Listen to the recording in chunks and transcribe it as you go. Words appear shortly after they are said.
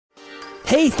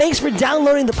Hey, thanks for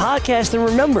downloading the podcast. And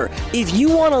remember, if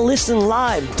you want to listen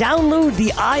live, download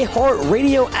the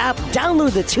iHeartRadio app,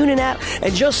 download the TuneIn app,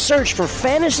 and just search for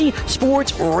Fantasy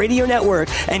Sports Radio Network,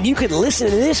 and you can listen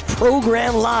to this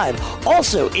program live.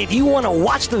 Also, if you want to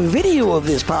watch the video of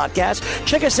this podcast,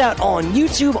 check us out on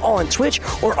YouTube, on Twitch,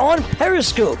 or on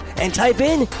Periscope, and type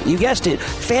in, you guessed it,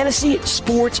 Fantasy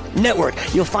Sports Network.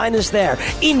 You'll find us there.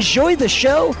 Enjoy the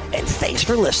show, and thanks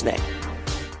for listening.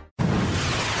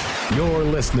 You're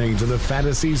listening to the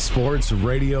Fantasy Sports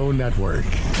Radio Network.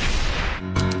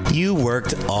 You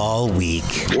worked all week.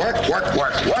 Work.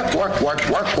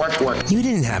 You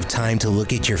didn't have time to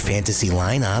look at your fantasy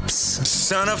lineups.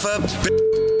 Son of a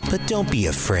But don't be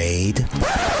afraid.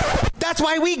 That's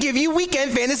why we give you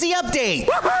Weekend Fantasy Update.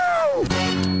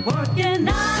 Working 9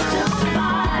 to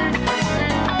 5.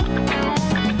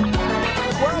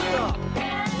 Welcome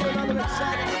to another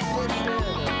exciting edition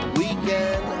of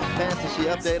Weekend Fantasy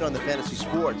Update on the Fantasy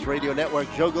Sports Radio Network.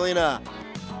 Joe Galena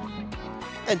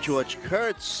and George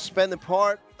Kurtz spending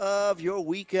part of your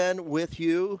weekend with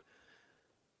you.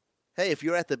 Hey, if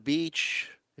you're at the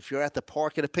beach, if you're at the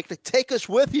park at a picnic, take us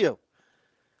with you.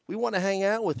 We want to hang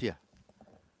out with you.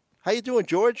 How you doing,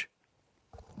 George?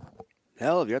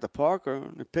 Hell, if you're at the park or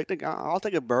a picnic, I'll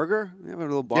take a burger, have a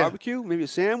little barbecue, maybe a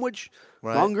sandwich.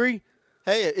 Right. Hungry.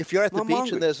 Hey, if you're at the I'm beach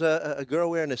hungry. and there's a girl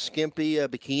wearing a skimpy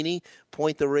bikini,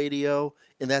 point the radio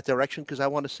in that direction because I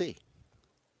want to see.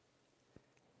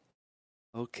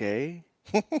 Okay.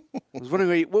 I was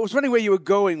wondering where you were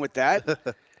going with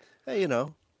that. Hey, you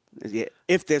know. Yeah,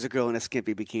 if there's a girl in a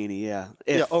skimpy bikini, yeah.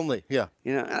 If. Yeah, only, yeah.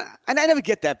 You know, and I never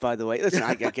get that, by the way. Listen,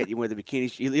 I get you wear the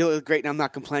bikinis. You look great, and I'm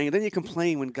not complaining. Then you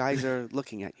complain when guys are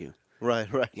looking at you. Right.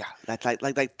 Yeah,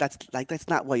 that's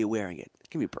not why you're wearing it.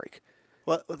 Give me a break.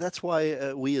 Well, that's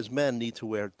why we as men need to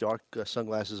wear dark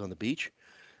sunglasses on the beach,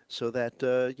 so that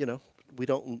we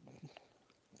don't.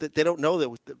 They don't know that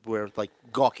we're like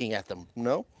gawking at them.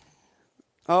 No.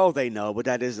 Oh, they know, but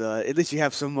that is at least you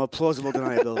have some plausible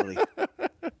deniability.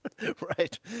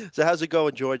 Right. So how's it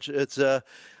going, George? It's I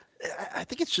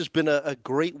think it's just been a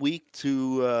great week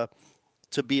to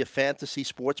be a fantasy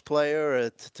sports player,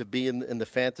 to be in the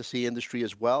fantasy industry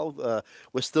as well.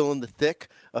 We're still in the thick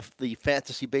of the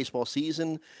fantasy baseball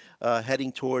season,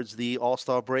 heading towards the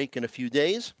All-Star break in a few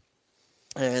days,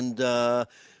 and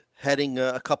heading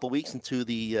a couple weeks into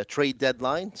the trade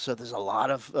deadline. So there's a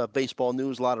lot of baseball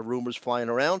news, a lot of rumors flying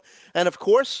around. And, of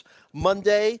course,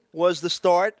 Monday was the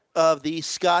start of the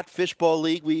Scott Fishbowl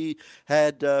League. We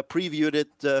had previewed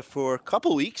it for a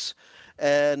couple weeks,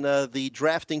 and the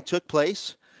drafting took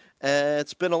place. And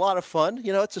it's been a lot of fun.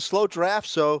 You know, it's a slow draft,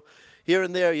 so here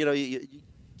and there,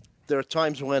 there are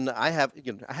times when I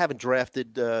haven't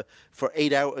drafted for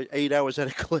 8 hours at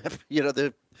a clip.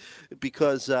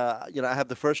 Because I have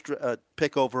the first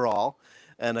pick overall,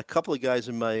 and a couple of guys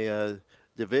in my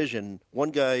division.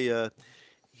 One guy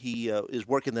he is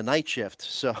working the night shift,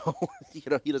 so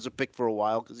he doesn't pick for a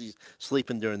while because he's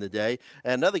sleeping during the day.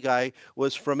 And another guy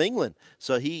was from England,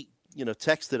 so he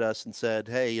texted us and said,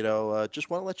 hey, just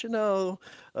want to let you know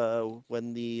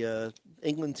when the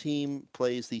England team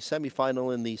plays the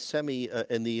semifinal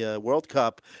in the World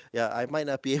Cup, I might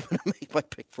not be able to make my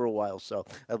pick for a while. So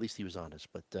at least he was honest.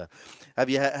 But have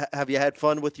you had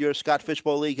fun with your Scott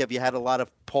Fishbowl League? Have you had a lot of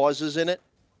pauses in it?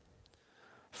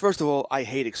 First of all, I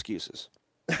hate excuses.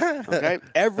 Okay,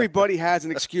 everybody has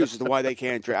an excuse as to why they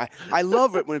can't draft. I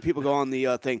love it when people go on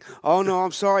the thing. Oh no,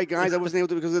 I'm sorry, guys, I wasn't able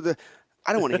to because of the.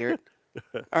 I don't want to hear it.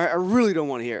 All right, I really don't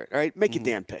want to hear it. All right, make your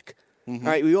damn pick. Mm-hmm.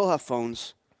 All right, we all have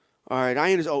phones. All right,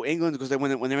 I understand. Oh, England, because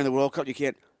when they're in the World Cup, you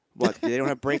can't. What? They don't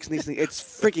have breaks in these things. It's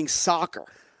freaking soccer.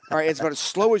 All right, it's about as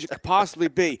slow as you could possibly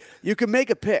be. You can make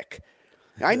a pick.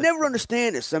 I never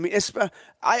understand this. I mean,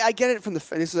 I get it from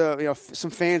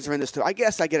some fans are in this too. I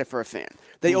guess I get it for a fan.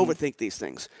 They overthink these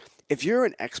things. If you're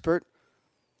an expert,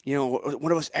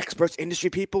 one of us experts, industry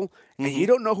people, and you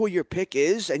don't know who your pick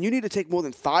is, and you need to take more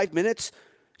than 5 minutes,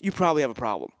 you probably have a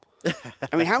problem.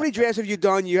 I mean, how many drafts have you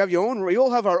done? You have your own. We all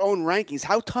have our own rankings.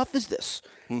 How tough is this?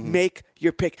 Make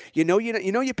your pick. You know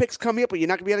your pick's coming up, but you're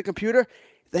not going to be on a computer.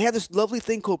 They have this lovely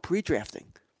thing called pre-drafting.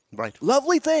 Right.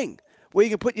 Lovely thing. Where you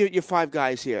can put your 5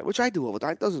 guys here, which I do all the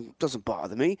time. It doesn't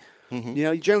bother me.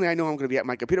 Generally I know I'm going to be at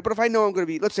my computer. But if I know I'm going to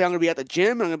be, let's say I'm going to be at the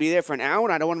gym and I'm going to be there for an hour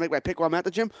and I don't want to make my pick while I'm at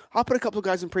the gym, I'll put a couple of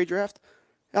guys in pre-draft.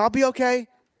 And I'll be okay.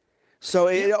 So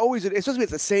it's supposed to be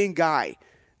the same guy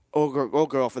or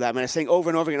girl for that matter, saying over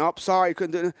and over again, oh, sorry, I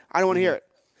couldn't do it. I don't want to hear it.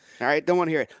 All right, don't want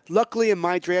to hear it. Luckily in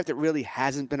my draft, it really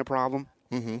hasn't been a problem.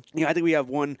 I think we have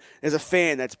one. There's a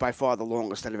fan that's by far the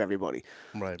longest out of everybody.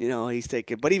 Right. He's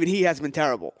taken, but even he hasn't been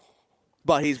terrible.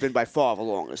 But he's been by far the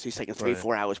longest. He's taken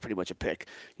 3-4 hours pretty much a pick.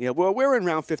 We're in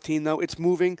round 15, though. It's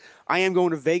moving. I am going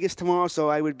to Vegas tomorrow, so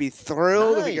I would be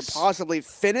thrilled if we could possibly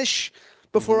finish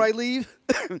before I leave.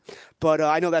 But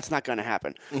I know that's not going to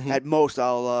happen. At most,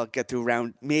 I'll get through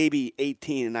round maybe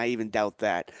 18, and I even doubt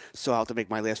that. So I'll have to make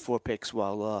my last 4 picks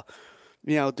while,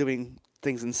 doing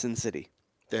things in Sin City.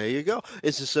 There you go.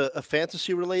 Is this a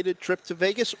fantasy-related trip to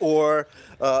Vegas, or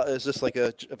is this like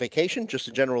a vacation, just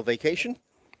a general vacation?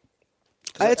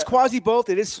 It's quasi both.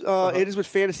 It is with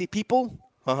fantasy people.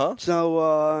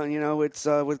 So it's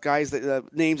with guys that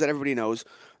names that everybody knows.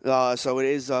 So it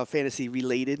is fantasy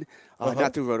related,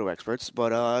 not through Roto Experts,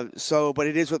 but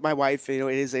it is with my wife. It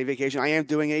is a vacation. I am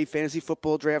doing a fantasy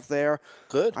football draft there.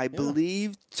 Good. I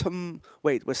believe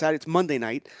what's that? It's Monday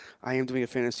night. I am doing a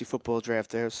fantasy football draft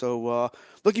there. So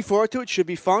looking forward to it. Should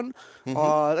be fun. Like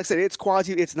I said, it's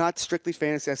quasi. It's not strictly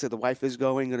fantasy. I said the wife is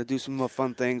going to do some more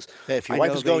fun things. Hey, if your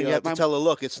wife is going, you have to tell her,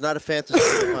 look, it's not a fantasy,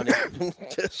 honey.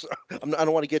 I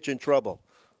don't want to get you in trouble.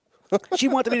 She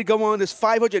wanted me to go on this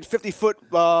 550-foot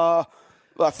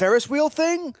Ferris wheel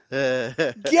thing.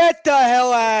 Get the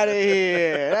hell out of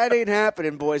here! That ain't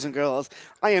happening, boys and girls.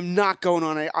 I am not going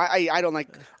on it. I don't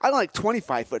like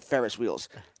 25-foot Ferris wheels.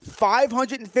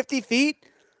 550 feet?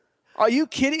 Are you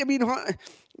kidding? I mean,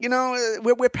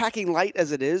 we're packing light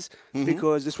as it is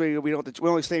because this way we're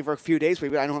only staying for a few days.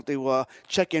 Maybe I don't have to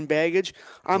check in baggage.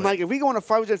 I'm like, if we go on a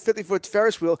 550-foot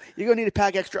Ferris wheel, you're gonna need to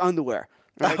pack extra underwear.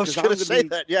 Right? I was going to say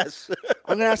that, yes.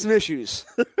 I'm going to have some issues.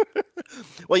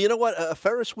 Well, you know what? A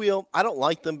Ferris wheel, I don't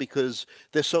like them because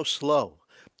they're so slow.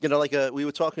 Like we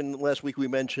were talking last week, we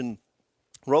mentioned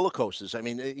roller coasters. I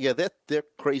mean, yeah, they're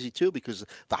crazy too because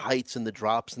the heights and the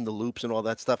drops and the loops and all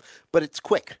that stuff. But it's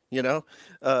quick,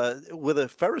 With a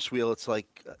Ferris wheel, it's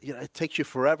like, it takes you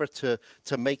forever to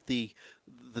make the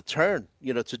turn,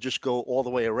 to just go all the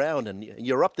way around. And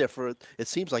you're up there for, it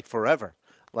seems like forever.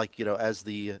 Like, as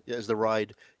the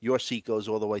ride, your seat goes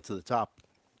all the way to the top.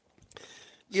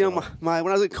 When I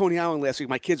was at Coney Island last week,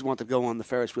 my kids wanted to go on the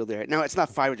Ferris wheel there. Now, it's not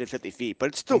 550 feet, but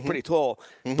it's still pretty tall.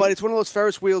 But it's one of those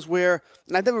Ferris wheels where,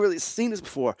 and I've never really seen this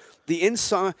before, the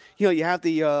inside, you have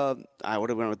the,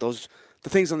 the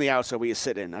things on the outside where you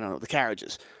sit in, I don't know, the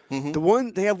carriages.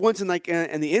 They have ones in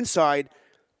the inside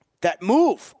that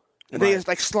move. And they just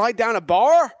slide down a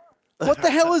bar. What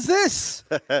the hell is this?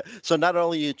 So not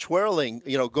only are you twirling,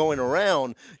 going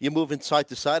around, you're moving side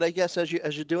to side, I guess, as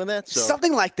you're doing that. So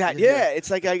something like that, yeah.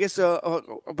 It's like, I guess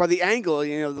by the angle,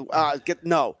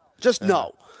 no.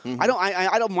 I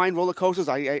don't mind roller coasters.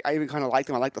 I even kind of like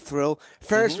them. I like the thrill.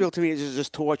 Ferris wheel to me is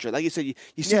just torture. Like you said,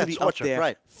 you seem to be torture, up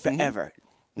there forever.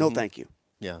 No, thank you.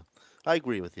 Yeah. I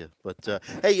agree with you. But,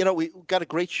 hey, we got a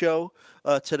great show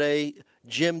today.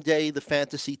 Jim Day, the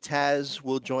Fantasy Taz,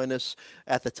 will join us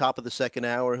at the top of the second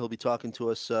hour. He'll be talking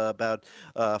to us about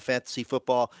fantasy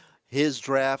football, his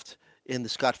draft in the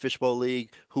Scott Fishbowl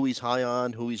League, who he's high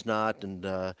on, who he's not,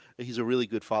 and he's a really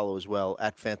good follow as well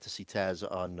at Fantasy Taz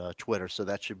on Twitter, so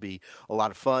that should be a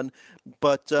lot of fun.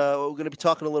 But we're going to be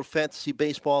talking a little fantasy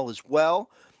baseball as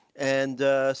well, and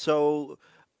so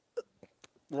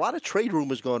a lot of trade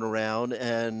rumors going around,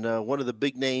 and one of the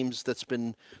big names that's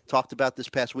been talked about this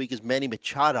past week is Manny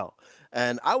Machado.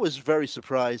 And I was very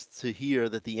surprised to hear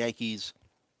that the Yankees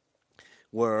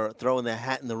were throwing their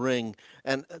hat in the ring.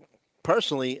 And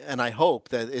personally, and I hope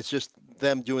that it's just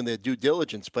them doing their due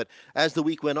diligence, but as the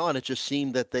week went on, it just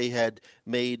seemed that they had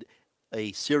made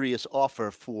a serious offer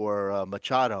for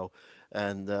Machado.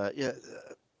 And,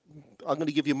 I'm going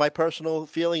to give you my personal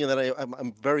feeling, and then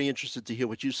I'm very interested to hear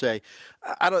what you say.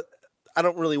 I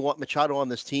don't really want Machado on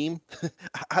this team.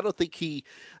 I don't think the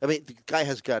guy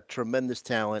has got tremendous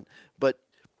talent, but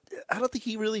I don't think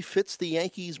he really fits the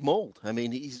Yankees mold. I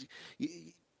mean, he's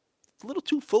a little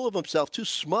too full of himself, too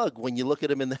smug when you look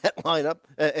at him in that lineup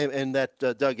and that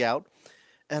dugout.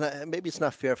 And maybe it's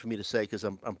not fair for me to say because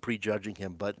I'm prejudging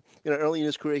him, but early in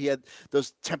his career he had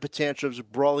those temper tantrums,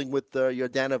 brawling with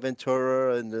Yordano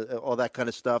Ventura and all that kind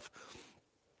of stuff.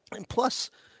 And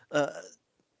plus, I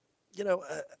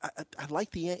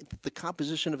like the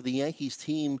composition of the Yankees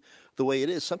team the way it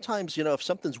is. Sometimes if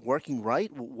something's working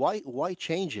right, why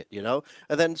change it?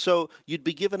 And then so you'd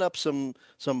be giving up some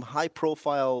high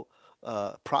profile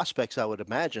prospects, I would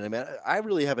imagine. I mean, I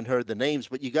really haven't heard the names,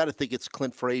 but you got to think it's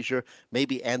Clint Frazier,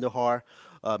 maybe Andujar,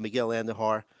 Miguel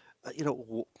Andujar.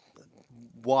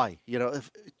 Why?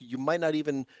 If you might not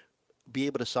even be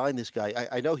able to sign this guy.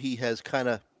 I know he has kind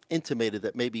of intimated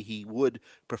that maybe he would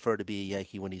prefer to be a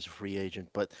Yankee when he's a free agent,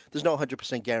 but there's no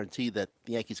 100% guarantee that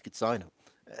the Yankees could sign him.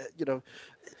 The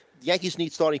Yankees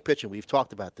need starting pitching. We've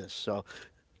talked about this, so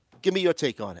give me your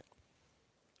take on it.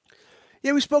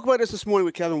 Yeah, we spoke about this morning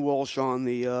with Kevin Walsh on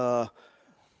the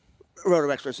Roto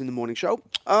Express in the morning show.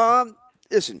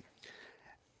 Listen,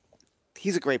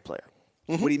 he's a great player.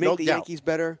 Would he make the Yankees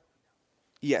better?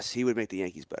 Yes, he would make the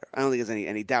Yankees better. I don't think there's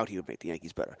any doubt he would make the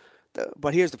Yankees better.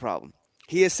 But here's the problem.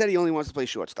 He has said he only wants to play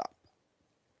shortstop.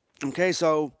 Okay,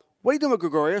 so what are you doing with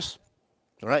Gregorius?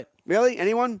 Right. Really?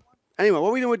 Anyone? Anyway, what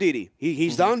are we doing with Didi?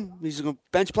 He's done? He's a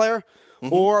bench player?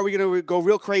 Or are we going to go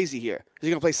real crazy here? Is he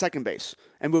going to play second base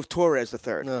and move Torres to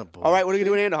third? Oh, boy. All right, what are you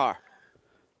going to do with Andahar?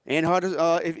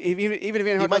 Andahar, even if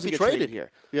Andahar might doesn't be get traded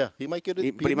here. Yeah, he might get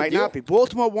it. But he might not be.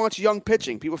 Baltimore wants young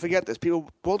pitching. People forget this.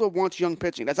 Baltimore wants young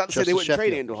pitching. That's not to say they wouldn't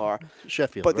trade Andahar.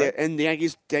 Sheffield, but right? And the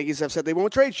Yankees have said they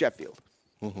won't trade Sheffield.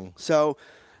 So,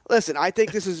 listen, I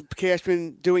think this is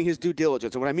Cashman doing his due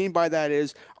diligence. And what I mean by that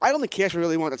is I don't think Cashman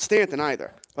really wanted Stanton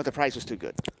either, but the price was too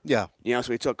good. Yeah. You know,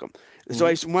 so he took him.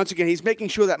 So once again, he's making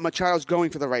sure that Machado's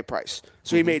going for the right price.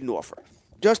 So he made an offer.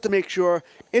 Just to make sure.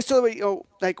 It's sort of, you know,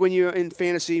 like when you're in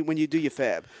fantasy, when you do your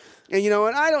fab. And, you know,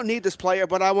 and I don't need this player,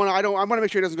 but I want to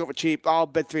make sure he doesn't go for cheap. I'll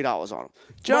bet $3 on him.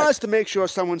 Just to make sure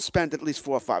someone spent at least $4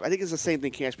 or $5. I think it's the same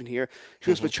thing Cashman here.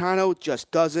 Because Machado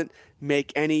just doesn't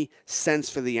make any sense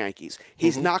for the Yankees.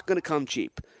 He's not going to come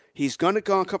cheap. He's going to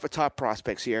come for top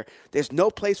prospects here. There's no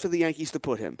place for the Yankees to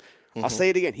put him. I'll say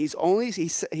it again. He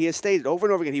has stated over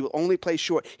and over again he will only play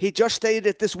short. He just stated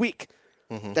it this week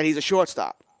that he's a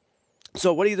shortstop.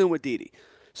 So what are you doing with Didi?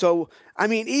 So, I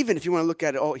mean, even if you want to look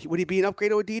at it, would he be an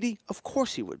upgrade over Didi? Of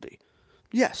course he would be.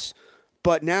 Yes.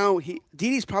 But now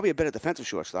Didi's probably a better defensive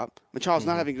shortstop. Machado's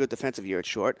not having a good defensive year at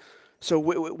short. So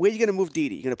where are you going to move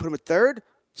Didi? You're going to put him at third,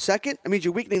 second? I mean,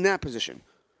 you're weakening that position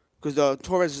because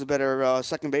Torres is a better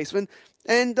second baseman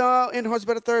and Andahar's a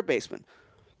better third baseman.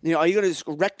 You know, are you going to just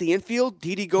wreck the infield?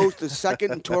 Didi goes to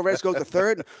second and Torres goes to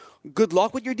third. Good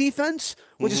luck with your defense,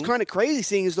 which is kind of crazy,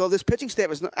 seeing as though this pitching staff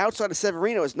is outside of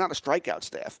Severino is not a strikeout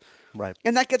staff. Right.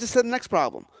 And that gets us to the next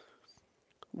problem.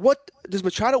 What does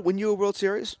Machado win you a World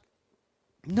Series?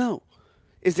 No.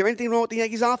 Is there anything wrong with the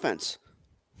Yankees' offense?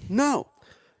 No.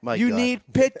 You need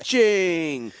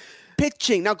pitching.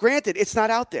 Pitching. Now, granted, it's not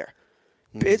out there.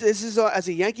 This is as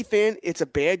a Yankee fan, it's a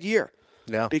bad year.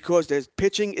 Yeah. Because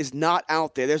pitching is not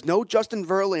out there. There's no Justin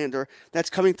Verlander that's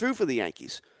coming through for the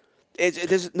Yankees.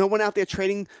 There's no one out there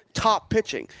trading top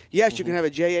pitching. Yes, you can have a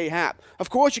J.A. Happ. Of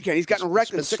course you can. He's gotten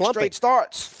wrecked in 6 straight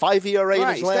starts. 5 ERA in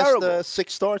his last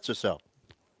 6 starts or so.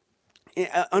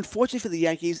 Unfortunately for the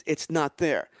Yankees, it's not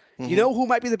there. You know who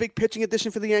might be the big pitching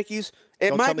addition for the Yankees?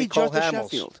 It might be Justin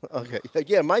Sheffield. Okay,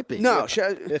 yeah, it might be. No,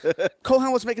 Cole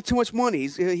Hamels making too much money.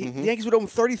 The Yankees would owe him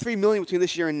 $33 million between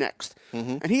this year and next,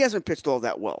 and he hasn't pitched all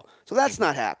that well. So that's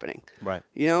not happening. Right.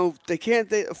 You know they can't.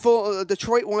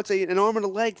 Detroit wants an arm and a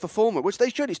leg for Fulmer, which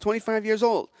they should. He's 25 years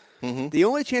old. The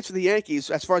only chance for the Yankees,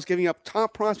 as far as giving up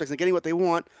top prospects and getting what they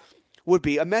want, would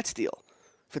be a Mets deal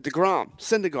for DeGrom,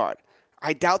 Syndergaard.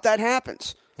 I doubt that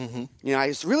happens. You know, I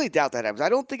just really doubt that happens. I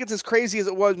don't think it's as crazy as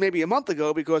it was maybe a month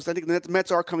ago because I think the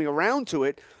Mets are coming around to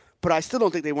it, but I still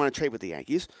don't think they want to trade with the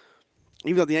Yankees,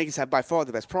 even though the Yankees have by far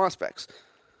the best prospects.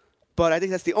 But I think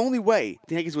that's the only way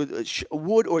the Yankees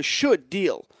would or should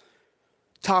deal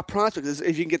top prospects is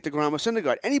if you can get DeGrom or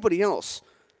Syndergaard. Anybody else,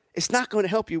 it's not going to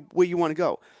help you where you want to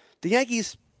go. The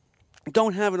Yankees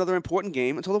don't have another important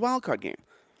game until the wild card game.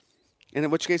 And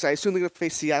in which case, I assume they're going to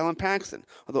face Seattle and Paxton,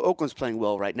 although Oakland's playing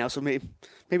well right now, so maybe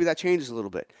that changes a little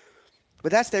bit.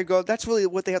 But that's their goal. That's really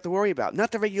what they have to worry about, not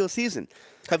the regular season.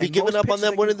 Have you given up on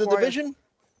them winning the division?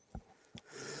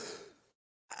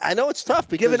 I know it's tough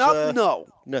because giving up. No.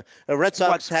 The Red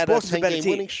Sox had a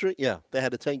 10-game winning streak. Yeah, they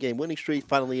had a 10-game winning streak.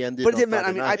 Finally ended. But it didn't matter.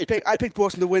 I mean, I picked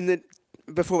Boston to win it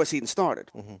before the season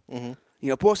started. You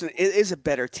know, Boston is a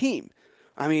better team.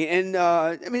 I mean,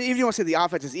 and even if you want to say the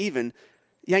offense is even.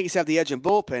 Yankees have the edge in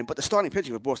bullpen, but the starting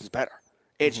pitching for Boston's better.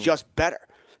 It's just better.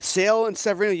 Sale and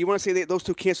Severino, you want to say those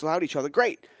two cancel out each other?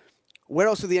 Great. Where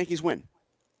else do the Yankees win?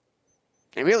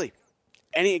 And really,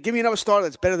 give me another starter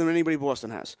that's better than anybody Boston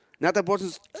has. Not that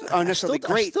Boston's necessarily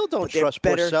great. I still don't trust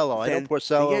Porcello. I know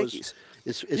Porcello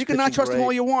is you can not trust him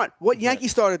all you want. What Yankee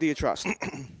starter do you trust?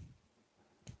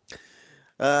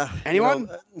 Anyone?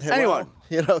 Anyone?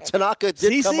 You know, Tanaka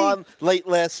did come on late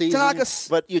last season,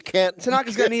 but you can't.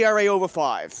 Tanaka's got an ERA over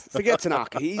 5. Forget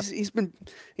Tanaka. He's been,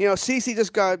 you know, CeCe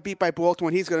just got beat by Baltimore.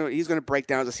 And he's gonna break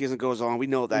down as the season goes on. We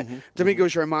know that. Domingo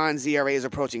Germán's ERA is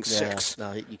approaching 6.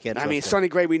 No, you can't. I mean, Sonny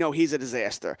Gray, we know he's a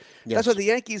disaster. Yes. That's what the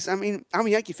Yankees. I mean, I'm a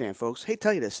Yankee fan, folks. Hate to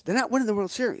tell you this, they're not winning the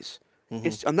World Series.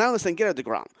 I'm not unless they get a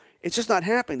DeGrom. It's just not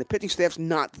happening. The pitching staff's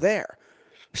not there.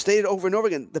 Stated over and over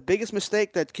again, the biggest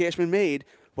mistake that Cashman made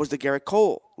was the Garrett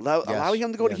Cole. Allowing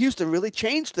him to go to Houston really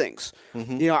changed things.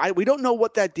 You know, we don't know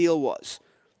what that deal was.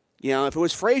 You know, if it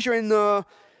was Frazier and the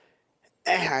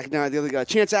other guy,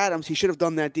 Chance Adams, he should have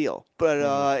done that deal.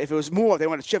 But if it was more, if they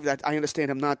wanted to shift that, I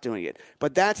understand him not doing it.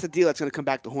 But that's the deal that's going to come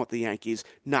back to haunt the Yankees,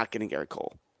 not getting Garrett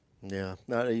Cole. Yeah,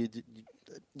 no,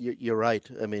 you're right.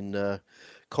 I mean,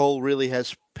 Cole really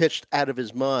has pitched out of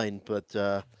his mind, but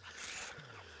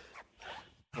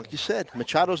like you said,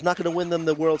 Machado's not going to win them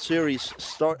the World Series.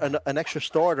 An extra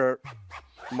starter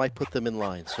might put them in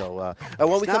line. So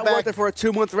when we come back, worth it for a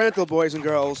 2-month rental, boys and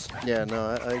girls. Yeah,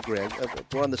 no, I agree.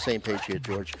 We're on the same page here,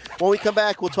 George. When we come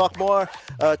back, we'll talk more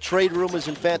trade rumors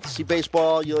in fantasy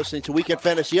baseball. You're listening to Weekend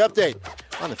Fantasy Update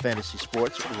on the Fantasy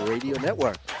Sports Radio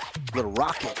Network. Little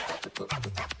rocket.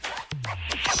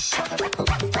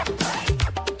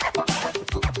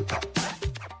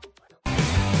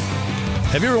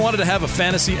 Have you ever wanted to have a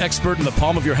fantasy expert in the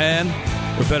palm of your hand?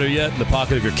 Or better yet, in the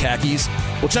pocket of your khakis?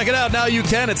 Well, check it out. Now you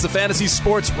can. It's the Fantasy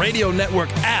Sports Radio Network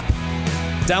app.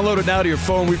 Download it now to your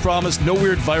phone. We promise no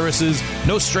weird viruses,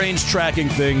 no strange tracking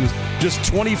things. Just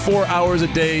 24 hours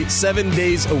a day, 7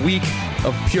 days a week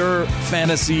of pure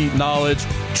fantasy knowledge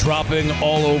dropping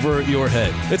all over your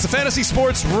head. It's the Fantasy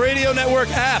Sports Radio Network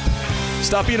app.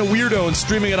 Stop being a weirdo and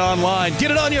streaming it online.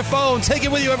 Get it on your phone. Take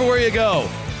it with you everywhere you go.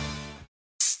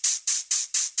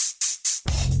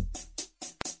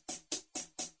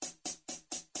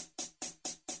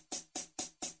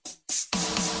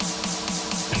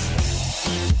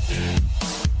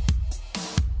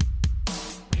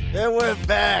 And we're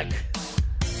back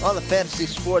on the Fantasy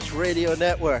Sports Radio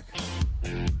Network.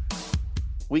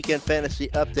 Weekend Fantasy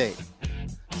Update.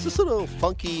 Is this a little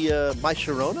funky My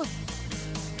Sharona?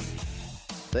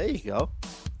 There you go.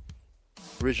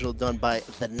 Original done by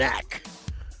The Knack.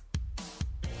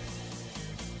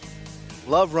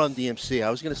 Love Run DMC.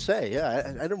 I was going to say,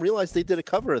 yeah, I didn't realize they did a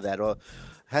cover of that. Or it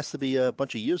has to be a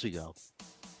bunch of years ago.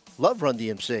 Love Run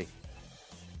DMC.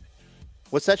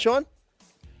 What's that, Sean?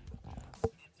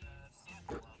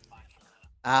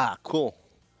 Ah, cool.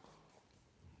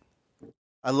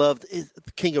 I loved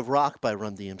King of Rock by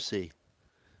Run DMC.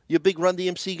 You a big Run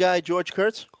DMC guy, George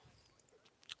Kurtz?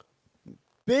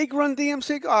 Big Run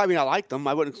DMC guy? I mean, I like them.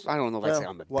 I don't know if I'd say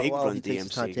I'm a big Run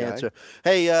DMC guy. Answer.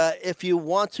 Hey, if you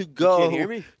want to go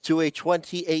to a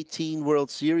 2018 World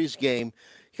Series game,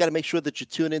 you got to make sure that you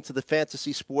tune into the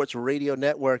Fantasy Sports Radio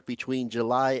Network between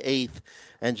July 8th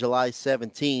and July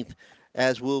 17th.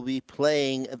 As we'll be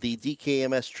playing the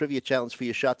DKMS Trivia Challenge for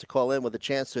your shot to call in with a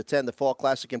chance to attend the Fall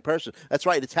Classic in person. That's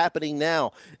right. It's happening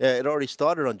now. It already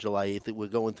started on July 8th. We're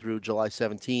going through July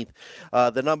 17th.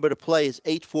 The number to play is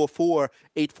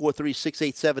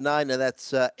 844-843-6879, and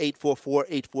that's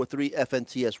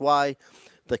 844-843-FNTSY.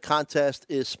 The contest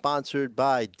is sponsored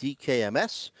by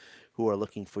DKMS, who are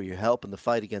looking for your help in the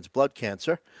fight against blood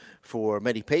cancer. For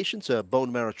many patients, a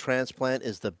bone marrow transplant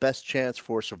is the best chance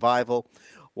for survival.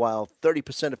 While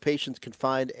 30% of patients can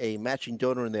find a matching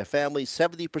donor in their family,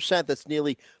 70%, that's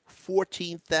nearly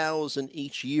 14,000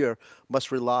 each year,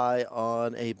 must rely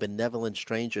on a benevolent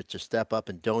stranger to step up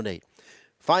and donate.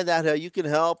 Find out how you can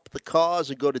help the cause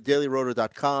and go to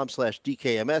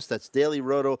dailyroto.com/DKMS. That's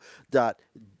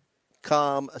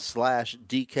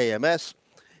dailyroto.com/DKMS.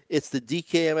 It's the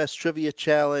DKMS Trivia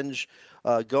Challenge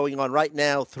going on right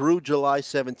now through July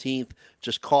 17th.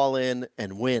 Just call in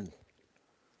and win.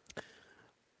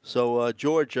 So,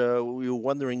 George, we were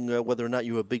wondering whether or not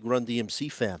you were a big Run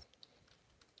DMC fan.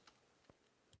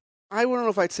 I don't know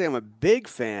if I'd say I'm a big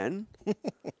fan,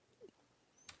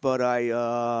 but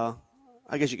I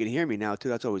guess you can hear me now, too.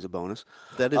 That's always a bonus.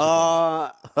 That is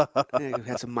a bonus.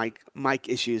 Had some mic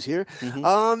issues here.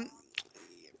 Mm-hmm.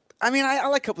 I mean, I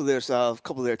like a couple of their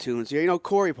tunes here. You know,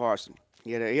 Corey Parson.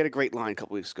 He had a great line a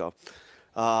couple weeks ago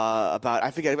about, I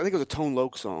think it was a Tone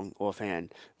Loc song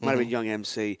offhand. Might have been Young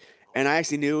MC. And I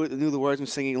actually knew the words and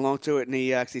singing along to it, and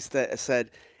he actually said,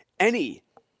 any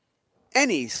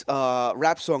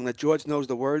rap song that George knows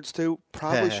the words to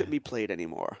probably shouldn't be played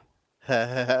anymore.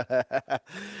 Tone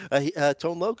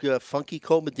Loc, Funky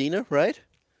Cole Medina, right?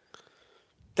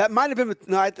 That might have been.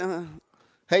 No, I think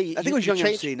it was Young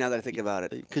MC. Now that I think about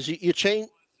it, because you changed.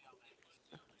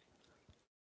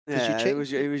 Yeah, it was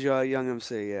Young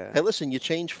MC. Yeah. Hey, listen, you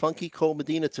changed Funky Cole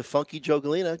Medina to Funky Joe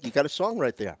Galena. You got a song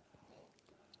right there.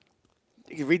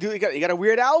 You can redo. You got a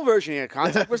Weird Al version here.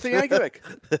 Contact Mr. Yankovic.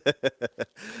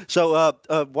 So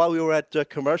while we were at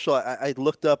commercial, I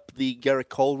looked up the Garrett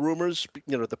Cole rumors.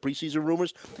 You know, the preseason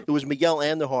rumors. It was Miguel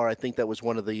Andujar. I think that was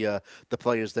one of the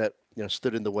players that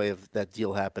stood in the way of that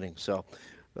deal happening. So,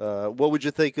 what would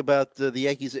you think about the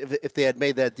Yankees if they had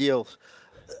made that deal?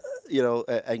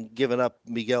 And given up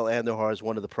Miguel Andujar as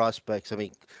one of the prospects. I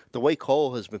mean, the way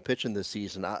Cole has been pitching this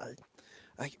season, I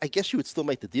guess you would still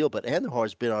make the deal, but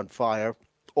Andujar's been on fire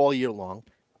all year long.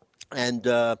 And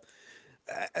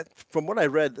from what I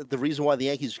read, the reason why the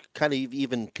Yankees kind of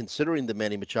even considering the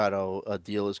Manny Machado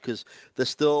deal is because they're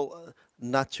still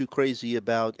not too crazy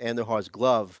about Andujar's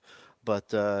glove.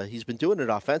 But he's been doing it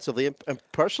offensively. And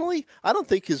personally, I don't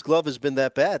think his glove has been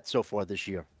that bad so far this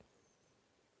year.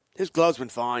 His glove's been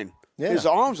fine. Yeah. His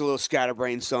arm's a little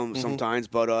scatterbrained sometimes,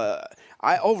 but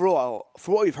I overall,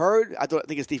 for what we've heard, I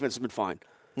think his defense has been fine.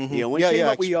 Mm-hmm. You know,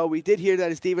 when we did hear that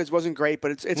his defense wasn't great, but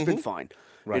it's been fine.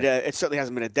 Right. It certainly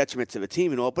hasn't been a detriment to the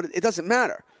team and all, but it doesn't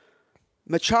matter.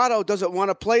 Machado doesn't want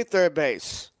to play third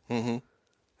base,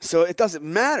 so it doesn't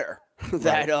matter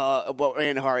that what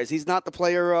Andujar is. He's not the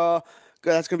player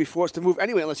that's going to be forced to move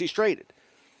anyway unless he's traded.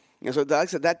 You know, so like I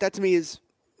said, that to me is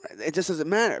it just doesn't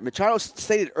matter. Machado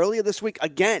stated earlier this week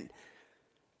again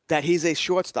that he's a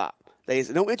shortstop. That he has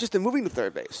no interest in moving to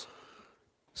third base.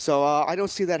 So I don't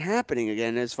see that happening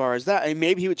again as far as that. I mean,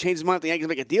 maybe he would change his mind if the Yankees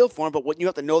make a deal for him, but wouldn't you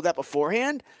have to know that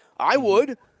beforehand? I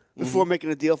would before making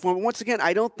a deal for him. But once again,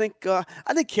 I don't think I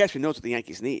think Cashman knows what the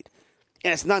Yankees need.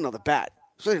 And it's not another bat.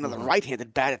 Especially another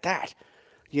right-handed bat at that.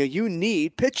 You know, you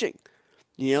need pitching.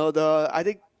 You know, I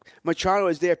think Machado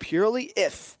is there purely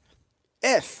if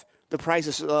the price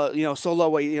is so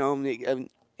low.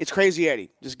 It's crazy,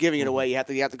 Eddie. Just giving it away. You have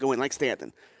to go in like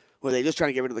Stanton, where they're just trying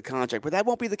to get rid of the contract. But that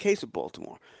won't be the case with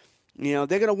Baltimore. You know,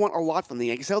 they're going to want a lot from the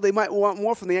Yankees. Hell, they might want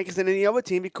more from the Yankees than any other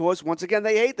team because once again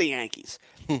they hate the Yankees,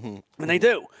 and they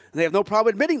do. They have no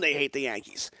problem admitting they hate the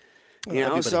Yankees. You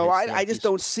know, so I just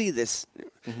don't see this.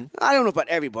 I don't know about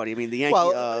everybody. I mean, the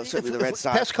Yankees, certainly the Red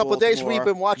Sox. Past couple of days, we've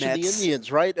been watching Mets. The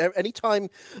Indians, right?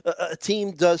 Anytime a team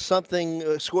does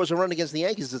something, scores a run against the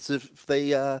Yankees, it's if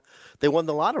they won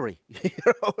the lottery. You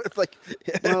know, it's like.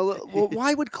 well,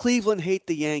 why would Cleveland hate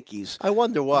the Yankees? I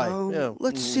wonder why.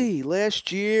 Let's see.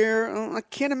 Last year, I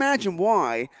can't imagine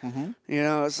why. You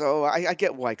know, so I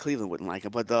get why Cleveland wouldn't like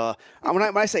it. But when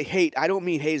I say hate, I don't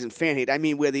mean hate as in fan hate. I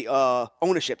mean where the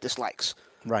ownership dislikes.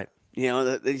 Right. You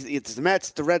know, it's the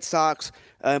Mets, the Red Sox,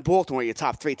 and Baltimore, your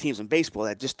top three teams in baseball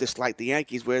that just dislike the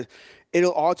Yankees, where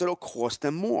it'll cost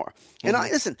them more. And I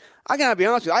gotta be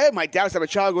honest with you, I have my doubts that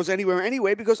Machado goes anywhere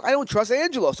anyway because I don't trust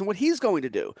Angelos and what he's going to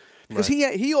do. Because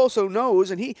he also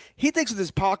knows, and he thinks with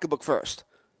his pocketbook first.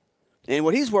 And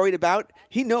what he's worried about,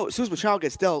 he knows as soon as Machado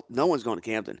gets dealt, no one's going to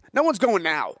Camden. No one's going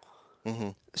now.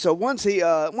 So once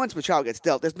Machado gets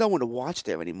dealt, there's no one to watch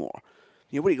there anymore.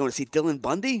 You know, what are you going to see, Dylan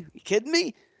Bundy? You kidding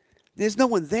me? There's no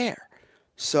one there.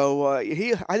 So I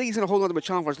think he's going to hold on to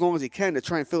Machado for as long as he can to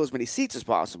try and fill as many seats as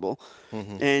possible.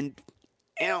 And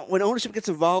you know, when ownership gets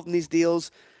involved in these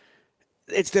deals,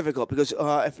 it's difficult because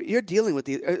if you're dealing with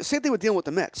the same thing with dealing with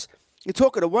the Mets. You're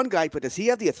talking to one guy, but does he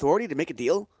have the authority to make a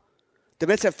deal? The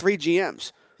Mets have 3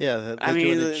 GMs. Yeah, I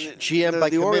mean, GM by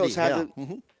the committee. Orioles have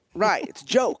right. It's a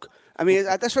joke. I mean,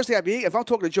 that's the first thing I'd be. If I'm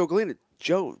talking to Joe Galena,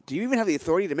 Joe, do you even have the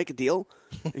authority to make a deal?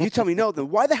 If you tell me no, then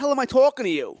why the hell am I talking to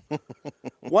you?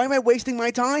 Why am I wasting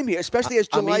my time here, especially as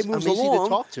July moves along? I'm easy to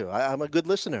talk to. I'm a good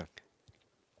listener.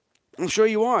 I'm sure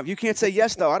you are. If you can't say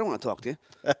yes, though, I don't want to talk to you.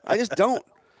 I just don't.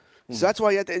 So that's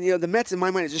why the Mets, in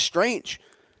my mind, is just strange.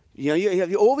 You know, you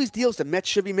have all these deals the Mets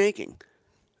should be making.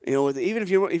 You know, even if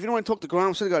you don't want to talk to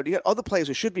ground, you got other players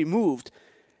who should be moved.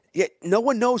 Yet no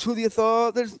one knows who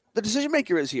the decision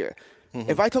maker is here.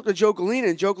 If I talk to Joe Galena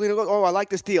and Joe Galena goes, "Oh, I like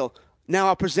this deal," now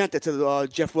I'll present it to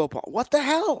Jeff Wilpon. What the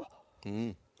hell?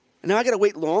 And now I got to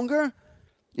wait longer.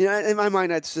 You know, in my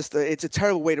mind, that's just it's a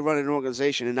terrible way to run an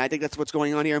organization, and I think that's what's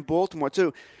going on here in Baltimore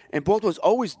too. And Baltimore's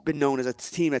always been known as a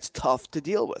team that's tough to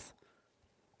deal with.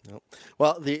 Yep.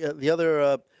 Well, the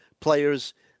other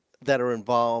players that are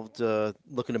involved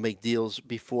looking to make deals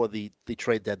before the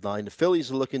trade deadline, the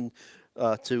Phillies are looking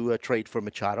to trade for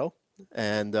Machado,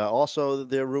 and also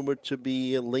they're rumored to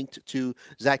be linked to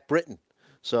Zach Britton.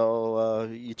 So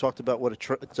you talked about what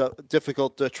a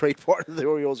difficult trade partner the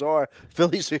Orioles are.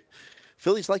 Phillies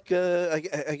like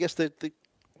I guess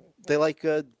they like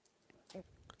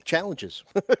challenges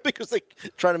because they're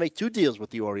trying to make 2 deals with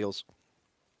the Orioles.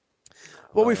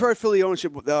 Well, we've heard Philly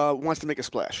ownership wants to make a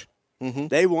splash.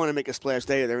 They want to make a splash.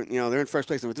 They're in first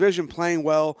place in the division, playing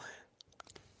well,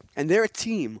 and they're a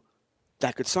team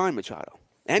that could sign Machado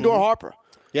and/or Harper.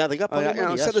 Yeah, they got plenty of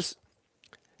money. Yes.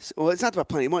 Well, it's not about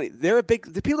plenty of money. They're a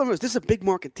big. The people don't realize this is a big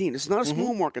market team. This is not a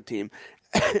small market team,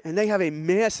 and they have a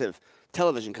massive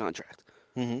television contract.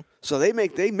 So they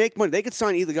make money. They could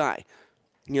sign either guy,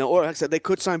 or like I said, they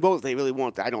could sign both if they really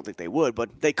want. I don't think they would,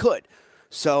 but they could.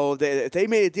 So if they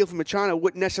made a deal for Machado, it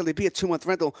wouldn't necessarily be a 2-month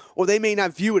rental, or they may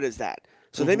not view it as that.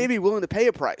 So they may be willing to pay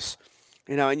a price.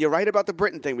 And you're right about the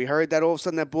Britton thing. We heard that all of a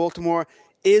sudden that Baltimore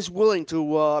is willing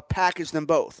to package them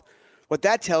both. What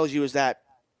that tells you is that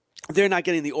they're not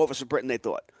getting the offers for Britton they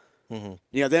thought. Mm-hmm.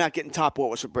 You know, they're not getting top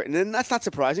offers for Britton, and that's not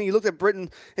surprising. You looked at Britton.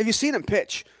 Have you seen him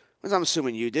pitch? As I'm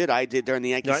assuming you did. I did during the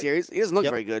Yankee series. He doesn't look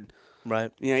very good.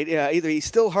 Right. You know, either he's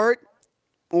still hurt,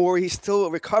 or he's still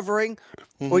recovering,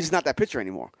 or he's not that pitcher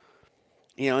anymore.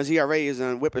 You know, his ERA is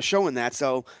on WHIP is showing that,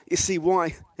 so you see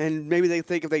why. And maybe they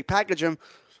think if they package him,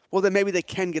 well, then maybe they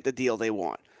can get the deal they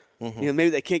want. You know, maybe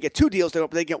they can't get 2 deals,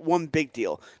 but they get 1 big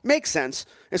deal. Makes sense.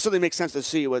 It certainly makes sense to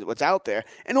see what's out there.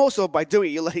 And also, by doing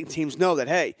it, you're letting teams know that,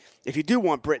 hey, if you do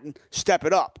want Britton, step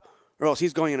it up, or else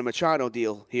he's going in a Machado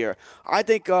deal here. I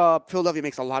think Philadelphia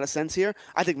makes a lot of sense here.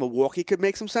 I think Milwaukee could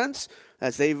make some sense,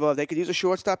 as they could use a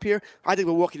shortstop here. I think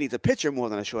Milwaukee needs a pitcher more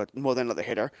than another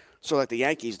hitter, so like the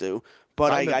Yankees do.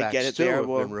 But I get it there. Have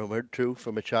been rumored too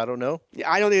for Machado. No,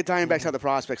 I don't think the Diamondbacks have the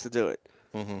prospects to do it.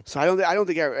 So I don't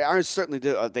think Aaron certainly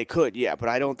do. They could, yeah, but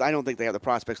I don't think they have the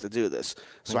prospects to do this.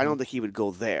 So I don't think he would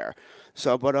go there.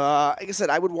 So, but like I said,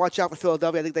 I would watch out for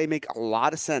Philadelphia. I think they make a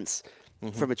lot of sense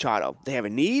for Machado. They have a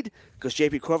need because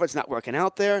J.P. Crawford's not working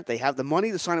out there. They have the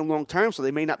money to sign him long term, so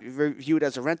they may not be viewed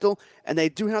as a rental, and they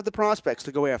do have the prospects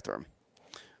to go after him.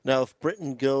 Now, if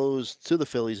Britton goes to the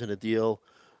Phillies in a deal,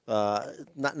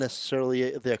 not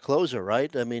necessarily their closer,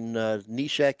 right? I mean,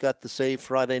 Neshek got the save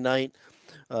Friday night.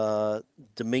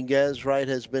 Dominguez, right,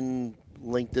 has been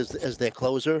linked as their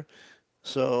closer.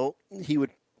 So he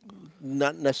would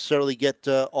not necessarily get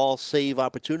all save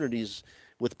opportunities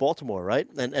with Baltimore, right?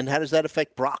 And how does that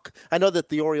affect Brock? I know that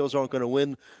the Orioles aren't going to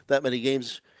win that many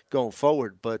games going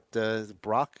forward, but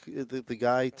Brock, the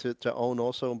guy to own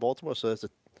also in Baltimore, so that's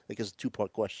I guess a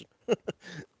 2-part question.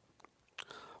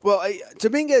 Well,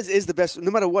 Dominguez is the best, no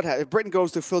matter what. If Britton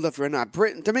goes to Philadelphia or not,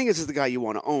 Dominguez is the guy you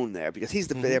want to own there because he's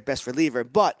their best reliever.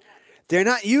 But they're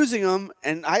not using him,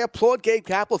 and I applaud Gabe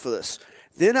Kapler for this.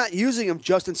 They're not using him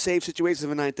just in save situations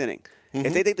in the 9th inning.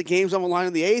 If they think the game's on the line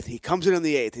in the 8th, he comes in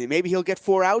the 8th. And maybe he'll get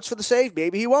 4 outs for the save.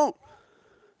 Maybe he won't.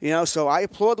 You know, so I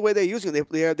applaud the way they're using him.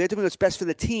 They're doing what's best for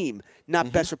the team,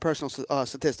 not best for personal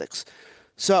statistics.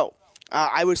 So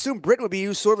I would assume Britton would be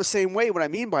used sort of the same way. What I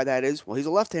mean by that is, well, he's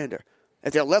a left-hander.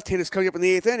 If their left-hander's coming up in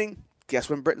the 8th inning, guess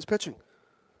when Britton's pitching?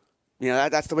 You know,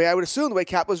 that's the way I would assume, the way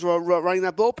Kapler's running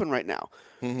that bullpen right now.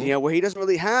 You know, where he doesn't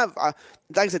really have, like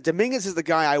I said, Dominguez is the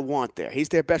guy I want there. He's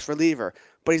their best reliever,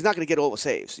 but he's not going to get all the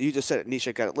saves. You just said it.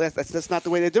 Neshek got it last. That's not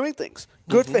the way they're doing things.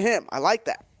 Good for him. I like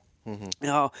that. You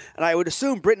know, and I would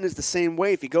assume Britton is the same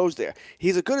way if he goes there.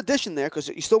 He's a good addition there because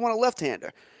you still want a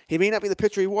left-hander. He may not be the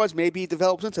pitcher he was. Maybe he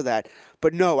develops into that.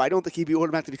 But no, I don't think he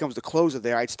automatically becomes the closer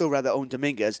there. I'd still rather own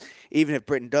Dominguez, even if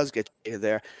Britton does get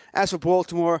there. As for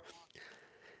Baltimore,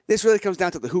 this really comes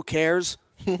down to the who cares.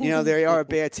 You know, they are a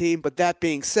bad team. But that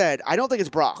being said, I don't think it's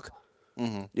Brock.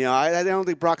 You know, I don't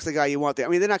think Brock's the guy you want there. I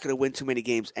mean, they're not going to win too many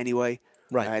games anyway.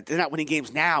 Right. They're not winning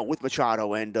games now with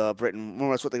Machado and Britton. More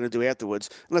or less what they're going to do afterwards,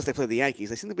 unless they play the Yankees.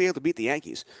 They seem to be able to beat the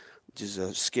Yankees, which is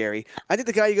scary. I think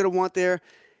the guy you're going to want there,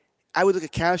 I would look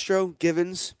at Castro,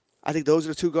 Givens. I think those are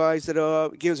the 2 guys that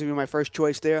Givens would be my first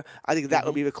choice there. I think that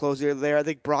would be the closer there. I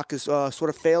think Brock has sort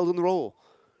of failed in the role.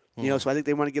 You know, so I think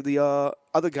they want to give the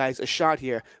other guys a shot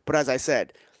here. But as I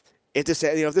said, if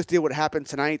this deal would happen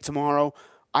tonight, tomorrow,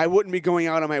 I wouldn't be going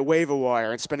out on my waiver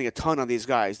wire and spending a ton on these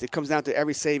guys. It comes down to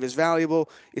every save is valuable.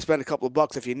 You spend a couple of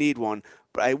bucks if you need one.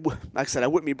 But like I said, I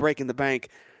wouldn't be breaking the bank.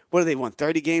 What do they won?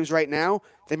 30 games right now?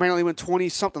 They might only win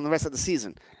 20-something the rest of the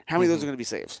season. How many of those are going to be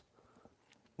saves?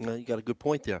 No, you got a good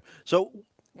point there. So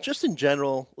just in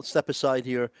general, let's step aside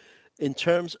here. In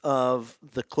terms of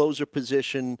the closer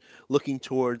position looking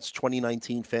towards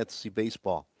 2019 fantasy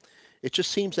baseball, it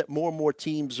just seems that more and more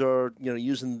teams are,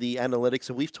 using the analytics,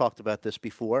 and we've talked about this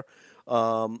before,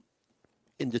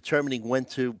 in determining when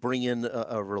to bring in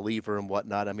a reliever and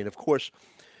whatnot. I mean, of course,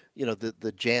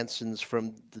 the Jansons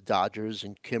from the Dodgers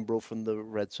and Kimbrel from the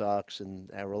Red Sox and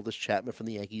Aroldis Chapman from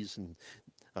the Yankees and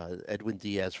Edwin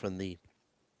Diaz from the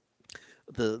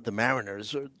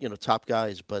Mariners are, top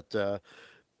guys. But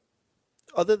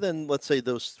other than, let's say,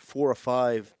 those 4 or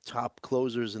 5 top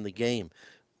closers in the game,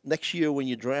 next year when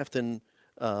you're drafting,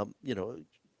 a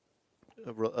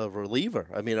reliever,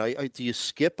 I mean, do you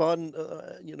skip on,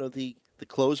 the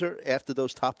closer after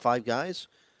those top 5 guys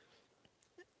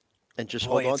and just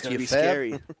hold on to your fab?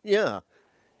 Scary. Yeah.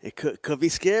 It could be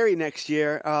scary next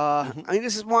year. I mean,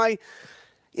 this is why,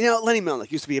 Lenny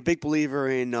Melnick used to be a big believer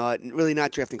in really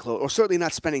not drafting closers, or certainly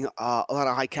not spending a lot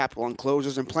of high capital on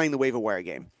closers and playing the waiver wire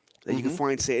game. That you can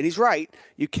find, say, and he's right,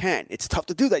 you can. It's tough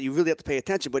to do that. You really have to pay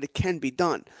attention, but it can be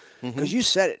done. Because you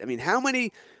said it. I mean, how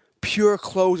many pure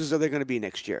closers are there going to be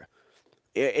next year?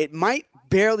 It might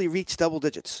barely reach double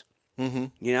digits.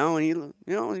 And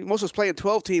most of us play in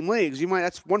 12-team leagues.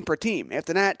 That's 1 per team.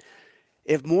 After that,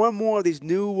 if more and more of these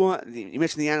new, you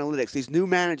mentioned the analytics, these new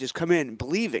managers come in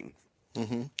believing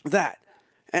that,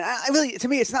 and I really, to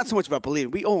me, it's not so much about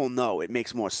believing. We all know it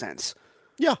makes more sense.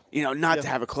 Yeah. To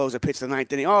have a closer pitch the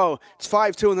ninth inning. Oh, it's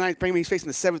 5-2 in the ninth. Bring me. He's facing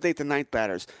the 7th, 8th, and 9th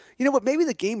batters. You know what? Maybe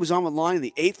the game was on the line in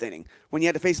the 8th inning when you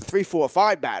had to face the 3, 4,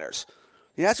 5 batters.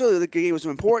 That's really the game was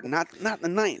important, not the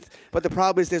 9th. But the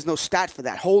problem is there's no stat for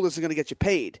that. Holders are going to get you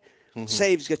paid.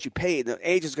 Saves get you paid. The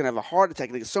agent's going to have a heart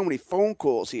attack. There's so many phone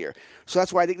calls here. So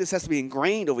that's why I think this has to be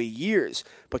ingrained over years.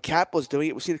 But Kapler's doing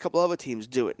it. We've seen a couple other teams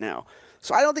do it now.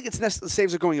 So I don't think it's necessarily the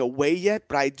saves are going away yet,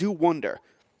 but I do wonder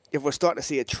if we're starting to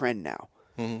see a trend now.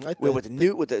 With the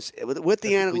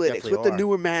analytics, with the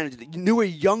newer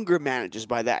managers, younger managers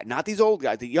by that, not these old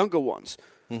guys, the younger ones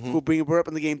who are being brought up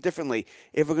in the game differently.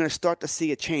 If we're going to start to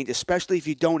see a change, especially if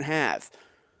you don't have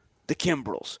the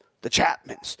Kimbrels, the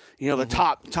Chapmans, the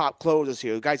top closers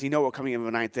here, the guys are coming in the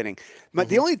 9th inning. But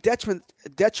the only detriment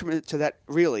to that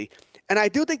really, and I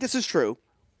do think this is true,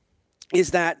 is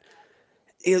that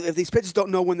if these pitchers don't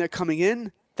know when they're coming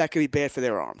in, that could be bad for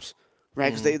their arms.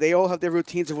 Right, because they all have their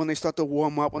routines of when they start to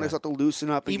warm up, when they start to loosen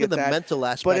up. And even the that. mental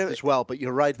aspect as well. But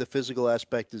you're right, the physical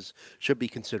aspect should be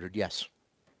considered, yes.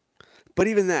 But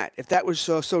even that, if that was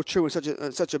so true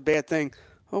and such a bad thing,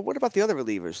 well, what about the other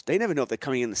relievers? They never know if they're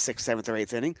coming in the 6th, 7th, or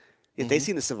 8th inning. Yet they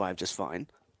seem to survive just fine.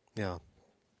 Yeah.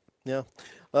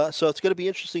 So it's going to be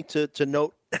interesting to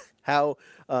note how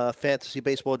fantasy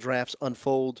baseball drafts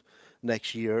unfold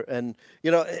next year. And,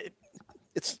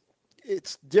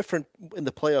 it's different in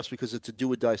the playoffs because it's a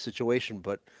do-or-die situation.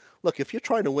 But, look, if you're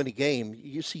trying to win a game,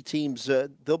 you see teams,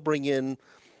 they'll bring in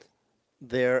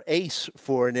their ace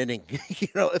for an inning,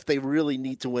 if they really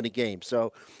need to win a game.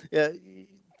 So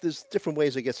there's different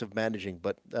ways, I guess, of managing.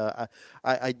 But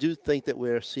I do think that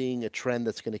we're seeing a trend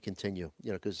that's going to continue,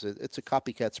 because it's a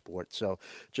copycat sport. So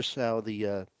just how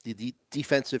the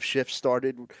defensive shift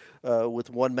started with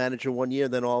one manager one year,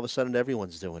 then all of a sudden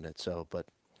everyone's doing it. So, but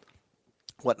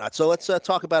whatnot. So let's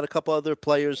talk about a couple other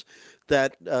players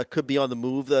that could be on the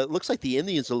move. Looks like the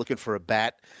Indians are looking for a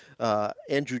bat.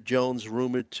 Andrew Jones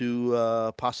rumored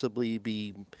to possibly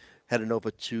be heading over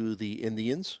to the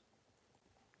Indians.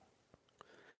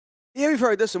 Yeah, we've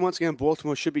heard this, and once again,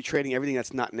 Baltimore should be trading everything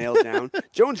that's not nailed down.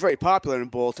 Jones very popular in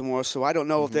Baltimore, so I don't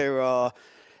know if they're. I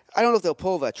don't know if they'll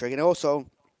pull that trick. And also,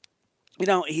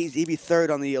 he'd be third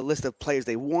on the list of players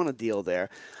they want to deal there.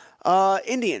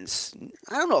 Indians,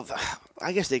 I don't know if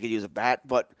I guess they could use a bat,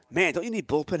 but man, don't you need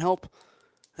bullpen help?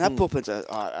 That bullpen's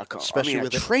especially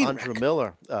with train Andrew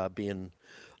Miller being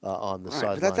on the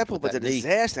sideline. That bullpen's a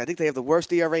disaster. I think they have the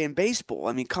worst ERA in baseball.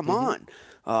 I mean, come on.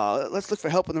 Let's look for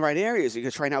help in the right areas. You're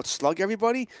going to try and outslug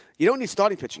everybody? You don't need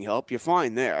starting pitching help. You're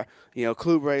fine there.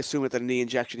 Kluber, I assume with a knee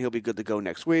injection, he'll be good to go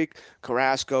next week.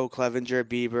 Carrasco, Clevenger,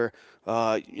 Bieber,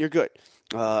 you're good.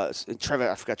 I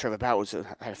forgot Trevor Bauer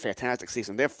had a fantastic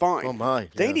season. They're fine. Oh, my.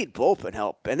 They need bullpen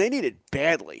help, and they need it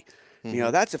badly.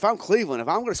 That's if I'm Cleveland, if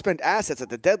I'm going to spend assets at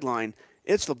the deadline,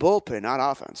 it's for bullpen, not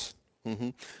offense.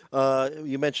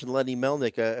 You mentioned Lenny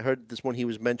Melnick. I heard this one he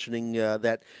was mentioning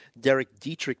that Derek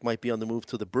Dietrich might be on the move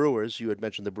to the Brewers. You had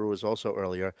mentioned the Brewers also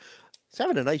earlier. He's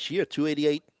having a nice year,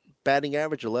 288 batting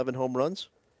average, 11 home runs.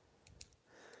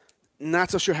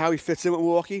 Not so sure how he fits in with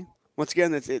Milwaukee. Once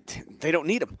again, they don't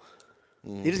need him.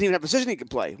 He doesn't even have a position he can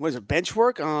play. What is it, bench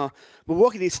work?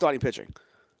 Milwaukee needs starting pitching.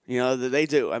 They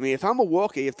do. I mean, if I'm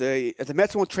Milwaukee, if the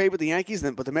Mets won't trade with the Yankees,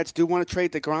 but the Mets do want to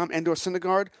trade DeGrom and/or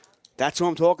Syndergaard, that's who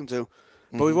I'm talking to.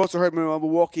 But we've also heard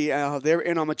Milwaukee, they're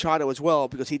in on Machado as well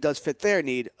because he does fit their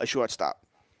need, a shortstop.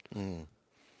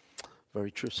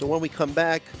 Very true. So when we come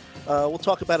back, we'll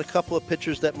talk about a couple of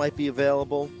pitchers that might be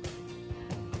available.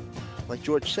 Like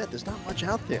George said, there's not much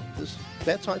out there. This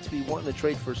bad time to be wanting to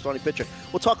trade for a starting pitcher.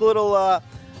 We'll talk a little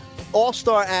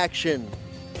all-star action.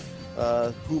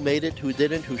 Who made it, who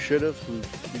didn't, who should have,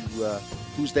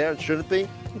 who's there and shouldn't be.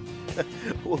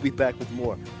 We'll be back with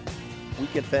more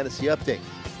Weekend Fantasy Update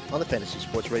on the Fantasy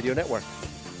Sports Radio Network.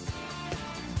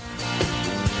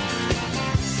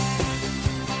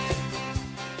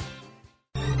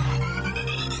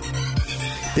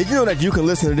 Did you know that you can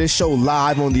listen to this show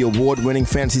live on the award-winning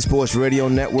Fantasy Sports Radio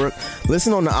Network?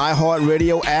 Listen on the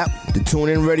iHeartRadio app, the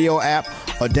TuneIn Radio app,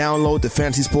 or download the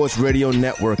Fantasy Sports Radio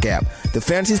Network app. The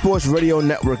Fantasy Sports Radio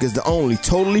Network is the only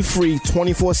totally free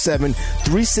 24/7,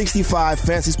 365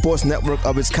 Fantasy Sports Network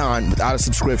of its kind without a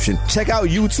subscription. Check out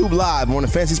YouTube Live on the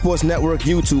Fantasy Sports Network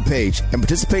YouTube page and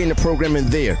participate in the programming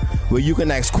there, where you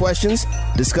can ask questions,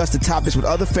 discuss the topics with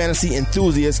other fantasy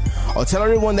enthusiasts, or tell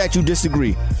everyone that you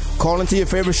disagree. Call into your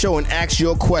favorite show and ask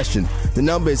your question. The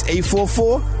number is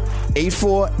 844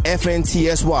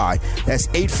 844-FNTSY. That's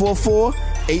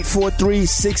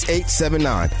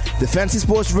 844-843-6879. The Fantasy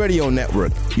Sports Radio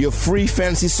Network, your free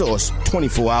fantasy source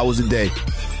 24 hours a day.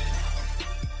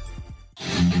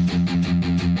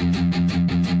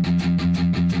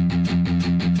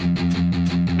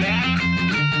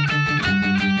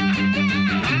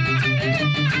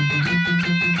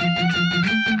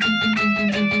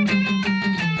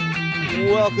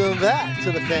 Welcome back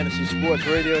to the Fantasy Sports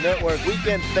Radio Network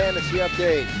Weekend Fantasy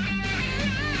Update.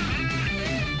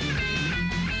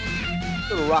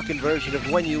 Little rockin' version of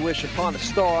When You Wish Upon a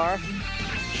Star.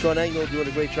 Sean Engel doing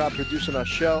a great job producing our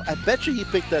show. I bet you he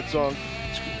picked that song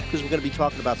because we're going to be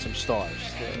talking about some stars,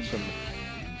 some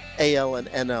AL and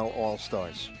NL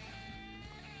All-Stars.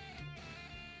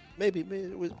 Maybe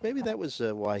that was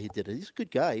why he did it. He's a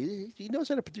good guy. He knows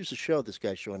how to produce a show, this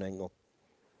guy, Sean Engel.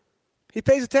 He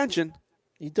pays attention.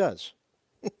 He does.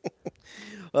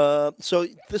 So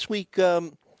this week,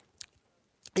 in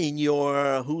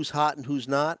your Who's Hot and Who's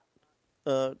Not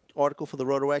article for the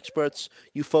Roto Experts,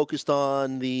 you focused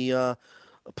on the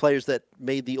players that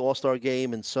made the All-Star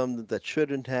game and some that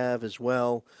shouldn't have as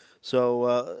well. So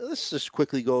let's just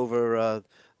quickly go over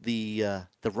the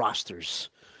rosters.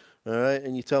 All right,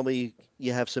 and you tell me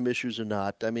you have some issues or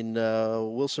not. I mean,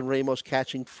 Wilson Ramos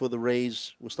catching for the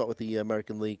Rays. We'll start with the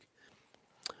American League.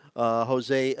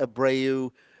 Jose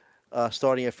Abreu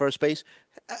starting at first base.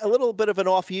 A little bit of an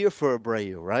off year for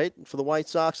Abreu, right? For the White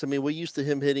Sox. I mean, we're used to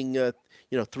him hitting,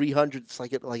 300. It's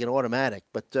like an automatic.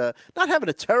 But not having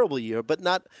a terrible year, but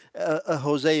not a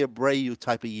Jose Abreu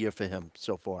type of year for him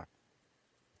so far.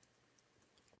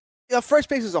 Yeah, first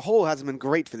base as a whole hasn't been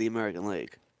great for the American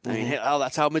League. I mean,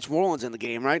 that's how Mitch Moreland's in the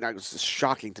game, right? It's just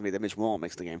shocking to me that Mitch Moreland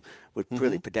makes the game with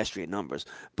really pedestrian numbers.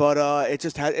 But I don't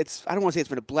want to say it's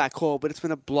been a black hole, but it's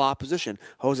been a blah position.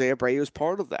 Jose Abreu is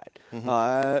part of that.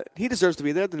 He deserves to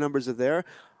be there. The numbers are there.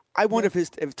 I wonder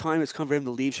if time has come for him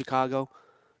to leave Chicago.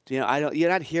 You're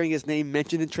not hearing his name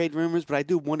mentioned in trade rumors, but I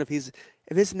do wonder if his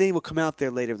name will come out there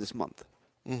later this month.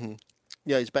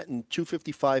 Yeah, he's batting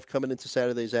 .255 coming into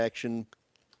Saturday's action.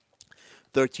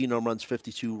 13 home runs,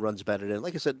 52 runs batted in.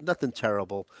 Like I said, nothing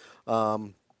terrible.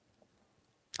 I'm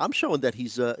showing that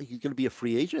he's going to be a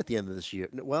free agent at the end of this year.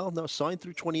 Well, no, signed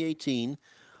through 2018,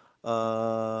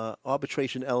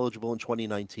 arbitration eligible in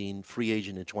 2019, free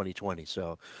agent in 2020.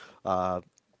 So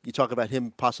you talk about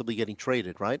him possibly getting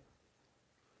traded, right?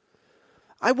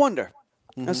 I wonder.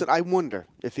 I said, I wonder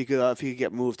if he could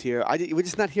get moved here. We're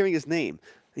just not hearing his name.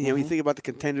 You think about the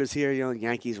contenders here.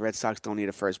 Yankees, Red Sox don't need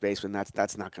a first baseman.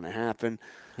 That's not going to happen.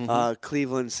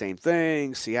 Cleveland, same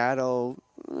thing. Seattle,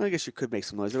 I guess you could make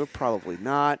some noise. They were probably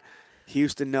not.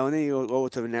 Houston, no. And then you go over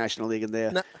to the National League in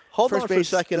there. Now, hold on for a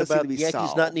second about the Yankees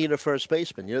solved. not needing a first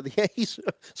baseman. The Yankees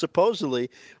supposedly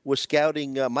were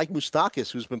scouting Mike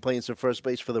Moustakas, who's been playing some first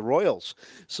base for the Royals.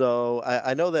 So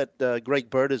I know that Greg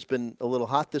Bird has been a little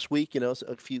hot this week. A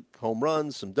few home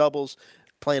runs, some doubles.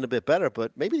 Playing a bit better,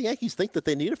 but maybe the Yankees think that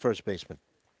they need a first baseman.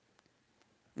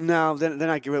 No, they're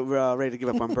not ready to give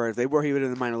up on Bird. They were even in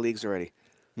the minor leagues already.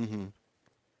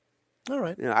 All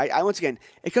right. I once again,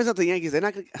 it comes out to the Yankees.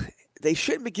 They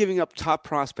shouldn't be giving up top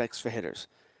prospects for hitters.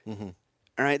 All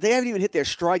right, they haven't even hit their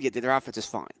stride yet. Their offense is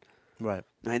fine. Right.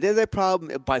 And their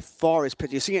problem by far is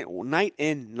pitching. You're seeing it night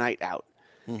in, night out.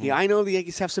 Yeah, I know the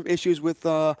Yankees have some issues with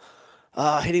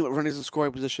hitting with runners in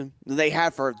scoring position. They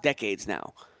have for decades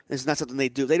now. It's not something they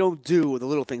do. They don't do the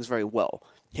little things very well.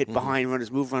 Hit behind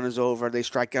runners, move runners over. They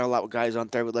strike out a lot with guys on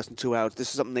third with less than 2 outs. This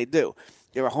is something they do.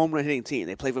 They're a home run hitting team.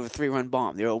 They play with a 3-run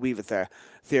bomb. They're a Weaver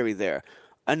theory there.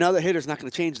 Another hitter's not going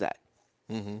to change that.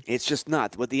 It's just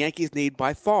not. What the Yankees need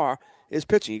by far is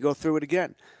pitching. You go through it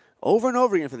again. Over and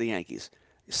over again for the Yankees.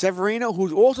 Severino,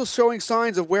 who's also showing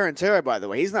signs of wear and tear, by the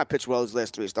way. He's not pitched well his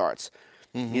last 3 starts.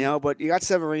 But you got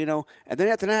Severino. And then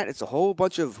after that, it's a whole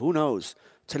bunch of who knows.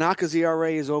 Tanaka's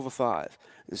ERA is over 5.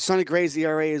 Sonny Gray's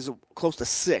ERA is close to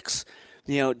 6.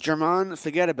 Germán,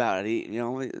 forget about it.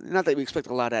 Not that we expect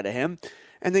a lot out of him.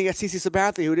 And then you got CC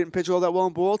Sabathia, who didn't pitch all that well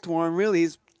in Baltimore, and really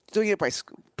he's doing it by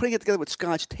putting it together with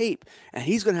Scotch tape. And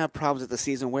he's going to have problems as the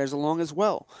season wears along as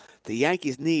well. The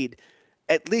Yankees need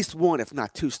at least 1, if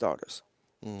not 2 starters.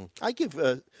 I give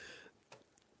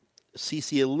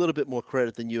CC a little bit more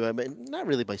credit than you. I mean, not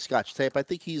really by Scotch tape. I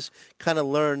think he's kind of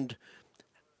learned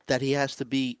that he has to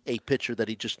be a pitcher, that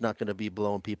he's just not going to be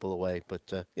blowing people away.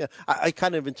 But, I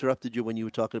kind of interrupted you when you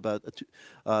were talking about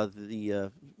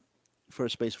the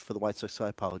first base for the White Sox. So I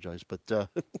apologize. But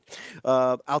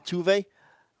Altuve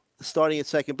starting at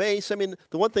second base. I mean,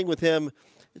 the one thing with him,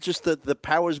 it's just that the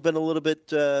power's been a little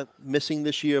bit missing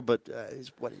this year, but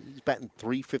he's batting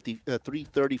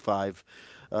 .335.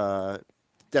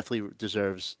 definitely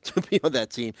deserves to be on that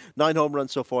team. 9 home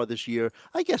runs so far this year.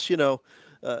 I guess,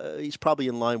 he's probably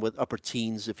in line with upper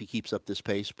teens if he keeps up this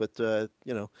pace. But,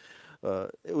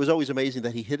 it was always amazing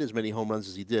that he hit as many home runs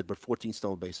as he did, but 14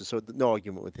 stolen bases. So no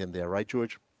argument with him there, right,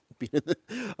 George?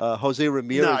 Jose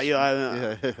Ramirez. No,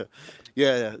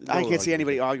 yeah. I can't see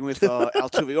anybody arguing with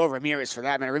Altuve or Ramirez for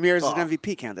that matter. Ramirez is an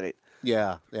MVP candidate.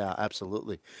 Yeah,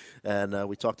 absolutely. And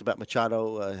we talked about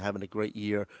Machado having a great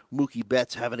year, Mookie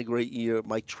Betts having a great year,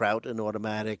 Mike Trout an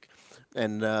automatic,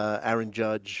 and Aaron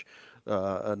Judge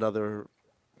another.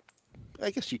 I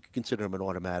guess you could consider him an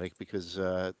automatic because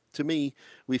to me,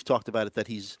 we've talked about it that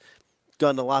he's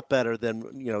done a lot better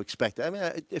than expected. I mean,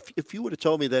 if you would have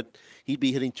told me that he'd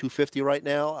be hitting 250 right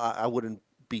now, I wouldn't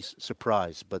be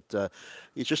surprised. But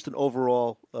he's just an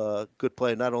overall good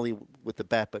player, not only with the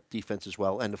bat but defense as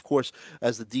well. And of course,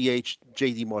 as the DH,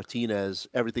 JD Martinez,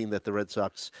 everything that the Red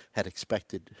Sox had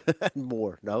expected and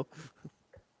more. No.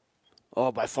 Oh,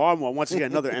 by far more. Once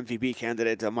again, another MVP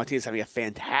candidate. Martinez having a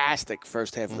fantastic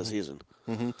first half of the season.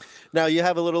 Mm-hmm. Now, you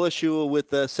have a little issue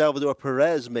with Salvador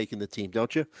Perez making the team,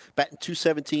 don't you? Batting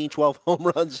 .217, 12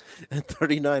 home runs, and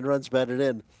 39 runs batted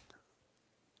in.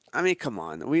 I mean, come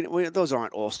on. We those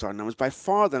aren't all-star numbers. By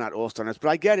far, they're not all-star numbers. But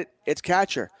I get it. It's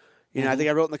catcher. I think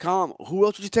I wrote in the column, who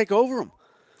else would you take over him?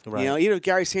 Right. Even if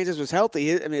Gary Sanchez was healthy,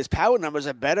 his power numbers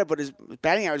are better, but his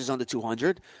batting average is under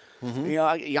 200.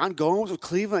 Yan Gomes with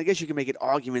Cleveland, I guess you can make an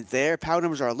argument there. Power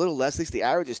numbers are a little less. At least the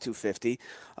average is 250.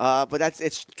 But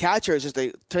it's catcher is just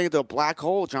turning into a black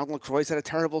hole. Jonathan LaCroix's had a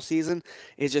terrible season.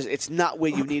 It's not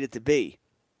where you need it to be.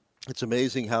 It's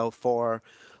amazing how far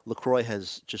LaCroix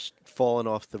has just fallen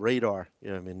off the radar.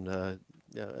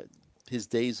 His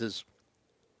days as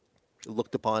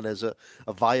looked upon as a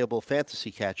viable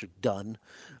fantasy catcher done,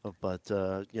 but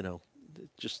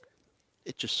it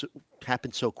just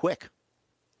happened so quick.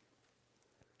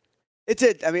 It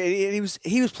did. I mean,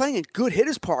 he was playing in good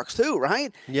hitters parks too,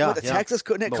 right? Yeah. Texas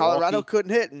couldn't hit, Milwaukee. Colorado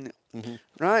couldn't hit, and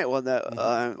right. Well,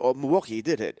 or Milwaukee he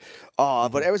did hit.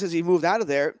 But ever since he moved out of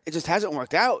there, it just hasn't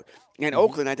worked out. And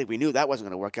Oakland, I think we knew that wasn't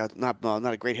going to work out.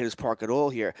 Not a great hitters park at all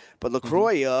here. But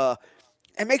LaCroix,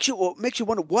 it makes you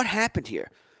wonder what happened here.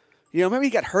 Remember he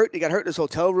got hurt? He got hurt in his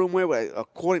hotel room where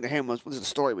according to him, this is the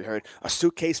story we heard, a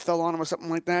suitcase fell on him or something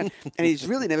like that. And he's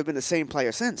really never been the same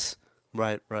player since.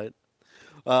 Right.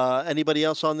 Anybody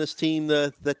else on this team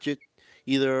that you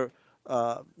either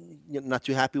not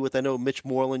too happy with? I know Mitch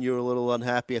Moreland, you're a little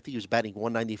unhappy. I think he was batting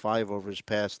 .195 over his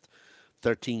past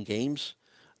 13 games.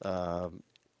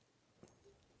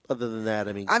 Other than that,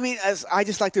 I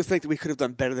just like to think that we could have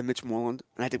done better than Mitch Moreland,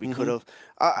 and I think we could have.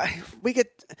 I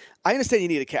understand you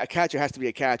need a catcher has to be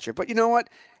a catcher, but you know what?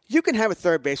 You can have a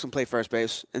third baseman play first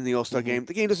base in the All-Star game.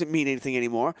 The game doesn't mean anything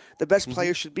anymore. The best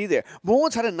players should be there.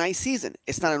 Moreland's had a nice season.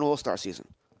 It's not an All-Star season.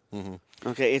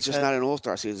 Okay, it's just not an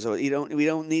All-Star season. So you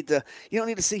don't need to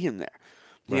see him there.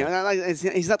 Right.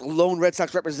 He's not the lone Red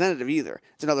Sox representative either.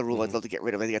 It's another rule I'd love to get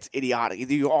rid of. I think that's idiotic.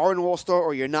 Either you are an All-Star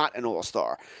or you're not an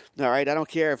All-Star. All right? I don't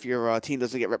care if your team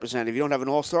doesn't get represented. If you don't have an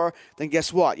All-Star, then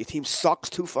guess what? Your team sucks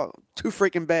too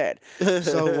freaking bad.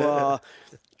 So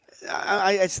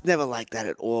I just never like that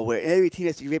at all, where every team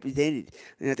has to be represented.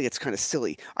 And I think it's kind of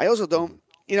silly. I also don't,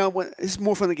 when this is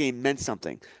more fun. The game meant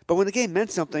something. But when the game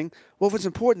meant something, well, if it's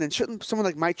important, then shouldn't someone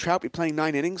like Mike Trout be playing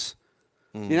 9 innings?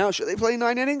 Should they play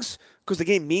 9 innings because the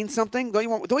game means something? Don't you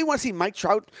want to see Mike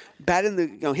Trout bat in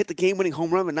hit the game-winning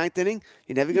home run in the 9th inning?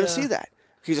 You're never going to see that.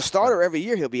 He's a starter every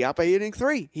year. He'll be out by inning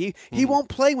 3. He won't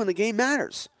play when the game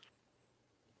matters.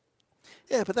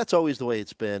 Yeah, but that's always the way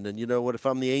it's been. And you know what? If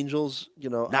I'm the Angels,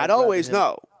 not always.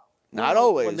 No, not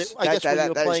always. I guess when you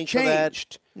were playing for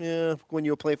changed. when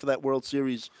you were playing for that World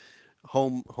Series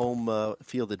home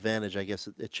field advantage, I guess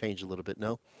it changed a little bit.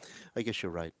 No, I guess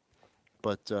you're right.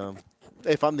 But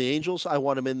if I'm the Angels, I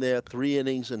want him in there 3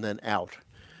 innings and then out.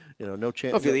 No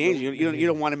chance. Well, if you're the Angels, you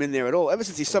don't want him in there at all. Ever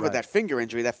since he suffered that finger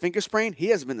injury, that finger sprain, he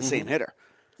hasn't been the same hitter.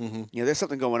 There's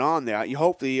something going on there. You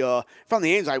hope if I'm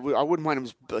the Angels, I wouldn't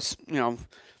mind him,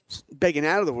 begging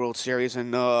out of the World Series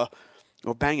and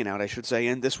or banging out, I should say.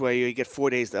 And this way, you get 4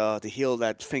 days to heal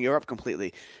that finger up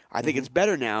completely. I think it's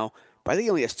better now. But I think he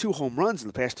only has 2 home runs in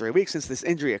the past 3 weeks since this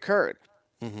injury occurred.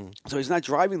 So he's not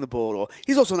driving the ball at all.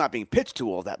 He's also not being pitched to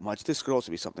all that much. This could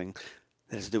also be something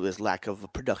that has to do with his lack of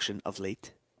production of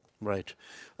late. Right.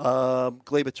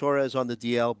 Gleyber Torres on the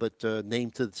DL, but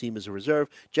named to the team as a reserve.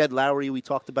 Jed Lowry, we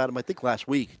talked about him, I think, last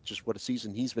week, just what a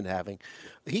season he's been having.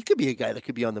 He could be a guy that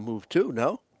could be on the move, too,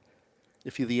 no?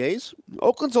 If you're the A's?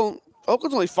 Oakland's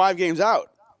only 5 games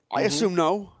out. I assume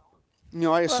no.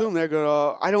 I assume they're going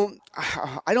to I don't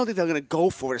think they're going to go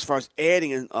for it as far as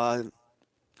adding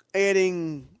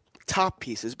top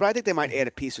pieces, but I think they might add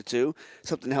a piece or two,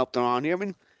 something to help them on here. I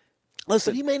mean,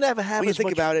 listen, but he may never have when you as think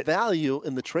much about it, value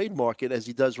in the trade market as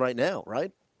he does right now,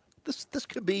 right? This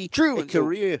could be true. a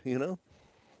career,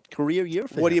 career year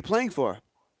for him. What are you playing for?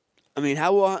 I mean,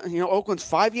 how Oakland's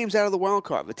 5 games out of the wild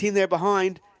card. The team there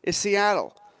behind is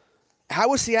Seattle.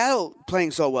 How is Seattle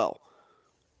playing so well?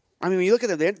 I mean, when you look at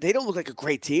them, they don't look like a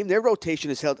great team. Their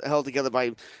rotation is held together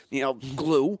by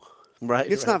glue. Right.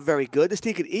 It's not very good. This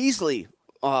team could easily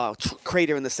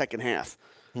crater in the second half.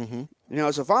 Mm-hmm.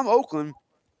 So if I'm Oakland,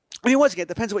 I mean, once again, it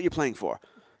depends on what you're playing for.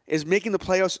 Is making the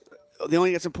playoffs the only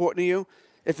thing that's important to you?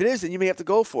 If it is, then you may have to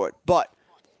go for it. But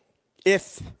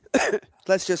if,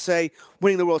 let's just say,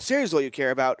 winning the World Series is all you care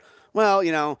about, well,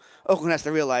 Oakland has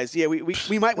to realize,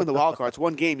 we might win the wild card. It's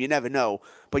one game, you never know.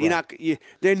 But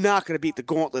they're not going to beat the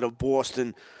gauntlet of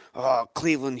Boston,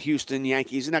 Cleveland, Houston,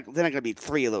 Yankees. They're not going to beat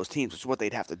 3 of those teams, which is what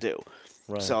they'd have to do.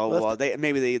 Right. So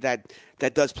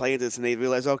that does play into this, and they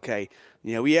realize, okay,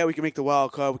 we can make the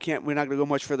wild card. We're not going to go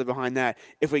much further behind that.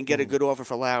 If we can get a good offer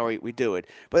for Lowry, we do it.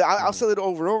 But I'll say it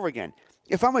over and over again.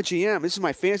 If I'm a GM, this is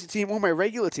my fantasy team or my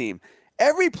regular team.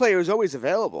 Every player is always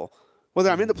available, whether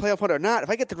I'm in the playoff hunt or not. If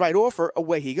I get the right offer,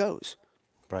 away he goes.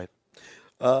 Right.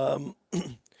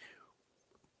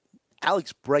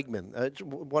 Alex Bregman, I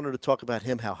wanted to talk about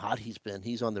him, how hot he's been.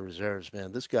 He's on the reserves,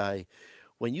 man. This guy,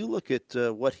 when you look at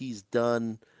what he's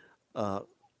done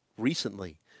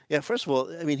recently, first of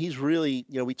all, I mean, he's really,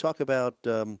 we talk about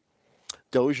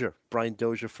Dozier, Brian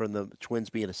Dozier from the Twins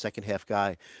being a second-half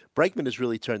guy. Bregman has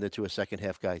really turned into a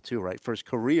second-half guy too, right? For his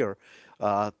career,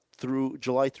 through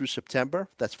July through September,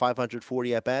 that's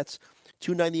 540 at-bats,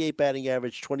 298 batting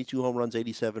average, 22 home runs,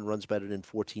 87 runs batted in,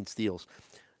 14 steals.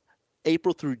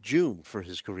 April through June for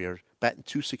his career, batting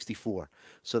 264.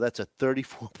 So that's a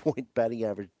 34-point batting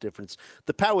average difference.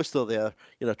 The power's still there,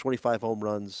 25 home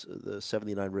runs,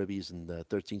 79 ribbies, and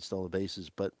 13 stolen bases.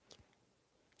 But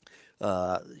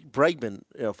Bregman,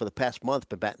 for the past month,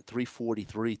 been batting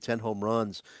 343, 10 home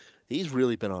runs. He's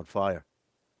really been on fire.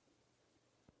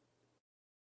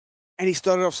 And he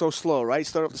started off so slow, right? He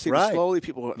started off the season slowly.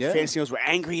 People, fancy were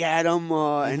angry at him,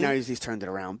 and now he's turned it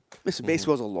around. Listen,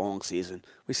 baseball's a long season.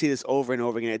 We see this over and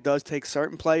over again. It does take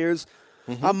certain players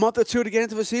a month or two to get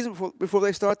into the season before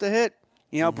they start to hit.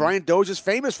 Brian Dozier's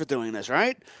famous for doing this,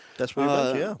 right? That's what he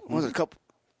does, yeah. Was it a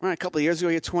couple of years ago,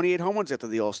 he had 28 home runs after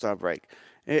the All-Star break.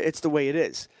 It's the way it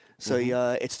is. So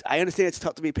I understand it's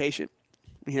tough to be patient.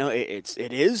 It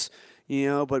is.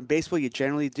 But in baseball, you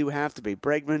generally do have to be.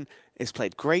 Bregman has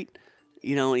played great.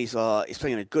 He's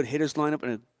playing in a good hitters lineup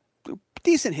and a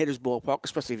decent hitters ballpark,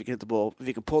 especially if you can hit the ball, if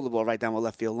you can pull the ball right down the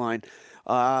left field line.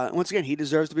 Once again, he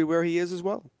deserves to be where he is as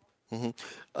well.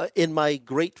 In my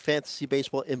great fantasy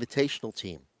baseball invitational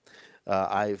team,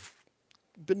 I've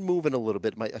been moving a little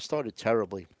bit. I started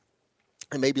terribly,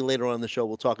 and maybe later on in the show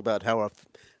we'll talk about how our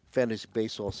fantasy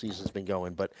baseball season's been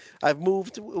going. But I've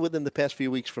moved within the past few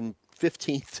weeks from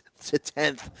 15th to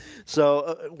 10th.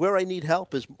 So where I need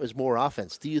help is more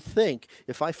offense. Do you think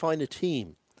if I find a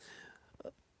team,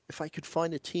 if I could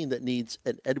find a team that needs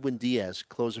an Edwin Diaz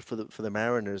closer for the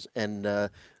Mariners, and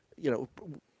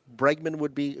Bregman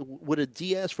would a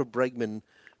Diaz for Bregman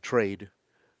trade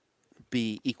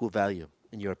be equal value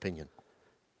in your opinion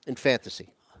in fantasy?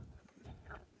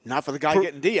 Not for the guy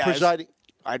getting Diaz.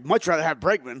 I'd much rather have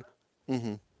Bregman.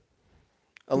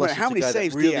 Unless how many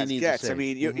saves really Diaz gets? I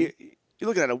mean, you're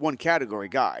looking at a one-category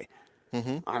guy.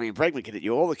 I mean, Bregman can hit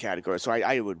you all the categories, so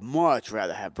I would much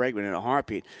rather have Bregman in a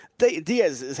heartbeat.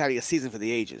 Diaz is having a season for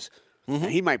the ages. And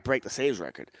he might break the saves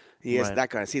record. He has that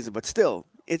kind of season, but still,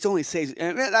 it's only saves.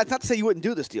 And that's not to say you wouldn't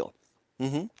do this deal.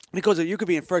 Because you could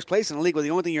be in first place in the league where the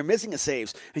only thing you're missing is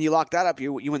saves, and you lock that up,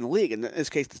 you win the league. In this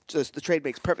case, the trade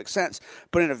makes perfect sense.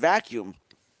 But in a vacuum,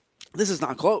 this is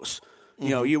not close.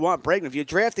 You want Bregman. If you're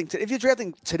drafting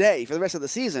today for the rest of the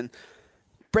season,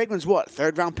 Bregman's what,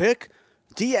 3rd-round pick?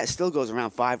 Diaz still goes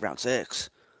around 5, round 6.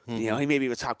 He may be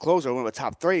a top closer, one of the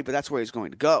top 3, but that's where he's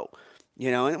going to go.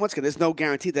 And once again, there's no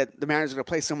guarantee that the Mariners are going to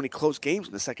play so many close games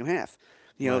in the second half.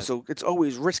 So it's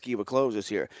always risky with closers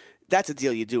here. That's a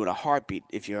deal you do in a heartbeat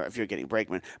if you're getting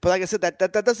Bregman. But like I said,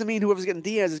 that doesn't mean whoever's getting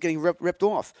Diaz is getting ripped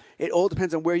off. It all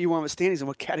depends on where you are in the standings and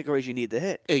what categories you need to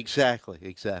hit. Exactly.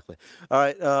 All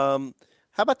right.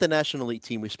 How about the National League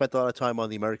team? We spent a lot of time on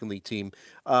the American League team.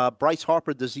 Bryce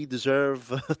Harper, does he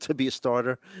deserve to be a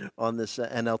starter on this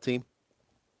NL team?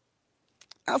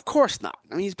 Of course not.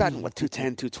 I mean, he's batting,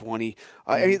 210, 220.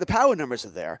 I mean, the power numbers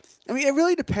are there. I mean, it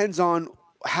really depends on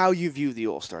how you view the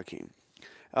All-Star game.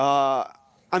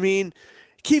 I mean,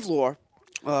 Keith Lohr,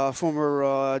 former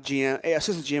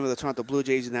assistant GM of the Toronto Blue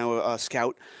Jays, is now a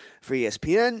scout for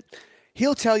ESPN.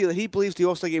 he'll tell you that he believes the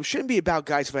All-Star game shouldn't be about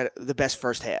guys who had the best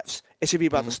first halves. It should be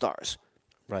about the stars.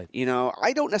 Right. You know,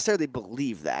 I don't necessarily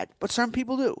believe that, but some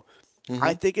people do.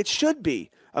 I think it should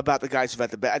be about the guys who've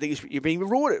had the best. I think you're being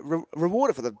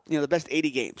rewarded for the best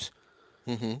 80 games.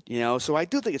 You know, so I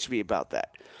do think it should be about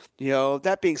that. You know,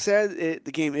 that being said,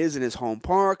 the game is in his home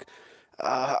park.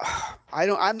 I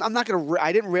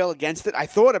didn't rail against it. I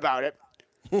thought about it,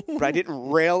 but I didn't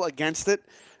rail against it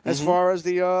as far as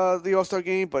the All-Star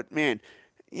game. But man,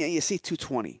 you see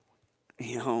 220.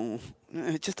 You know,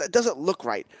 it doesn't look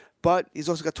right. But he's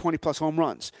also got 20-plus home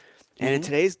runs. And in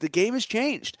the game has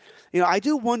changed. You know, I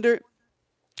do wonder,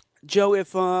 Joe,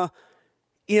 if,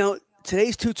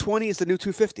 today's 220 is the new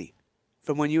 250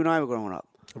 from when you and I were growing up.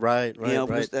 Right. You know,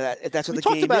 right. That's what we the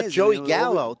talked game about is. Joey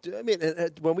Gallo. I mean,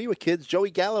 when we were kids,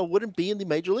 Joey Gallo wouldn't be in the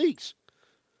major leagues.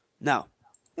 No,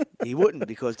 he wouldn't,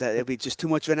 because it would be just too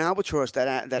much of an albatross,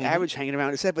 that average hanging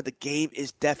around his head. But the game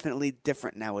is definitely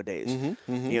different nowadays.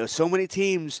 You know, so many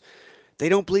teams, they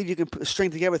don't believe you can string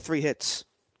together 3 hits.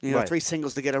 You know, 3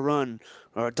 singles to get a run,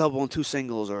 or a double and 2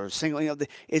 singles, or a single. You know,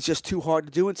 it's just too hard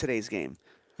to do in today's game.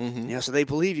 You know, so they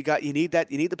believe you need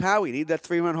the power, you need that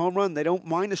 3-run home run. They don't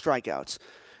mind the strikeouts.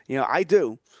 You know, I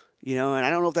do. You know, and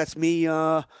I don't know if that's me,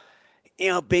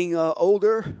 being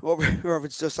older, or if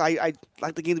it's just I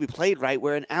like the game to be played right,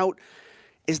 where an out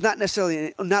is not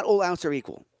all outs are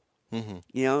equal. You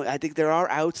know, I think there are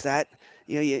outs that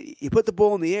you put the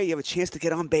ball in the air, you have a chance to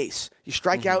get on base. You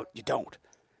strike out, you don't.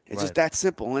 It's just that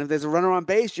simple. And if there's a runner on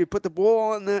base, you put the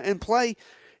ball in play,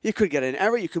 you could get an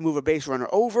error. You could move a base runner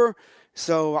over.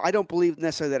 So I don't believe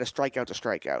necessarily that a strikeout's a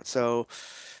strikeout. So,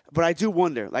 but I do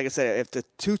wonder, like I said, if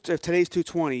today's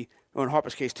 220, or in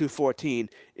Harper's case 214,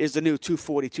 is the new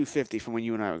 240, 250 from when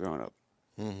you and I were growing up.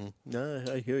 No,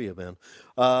 I hear you, man.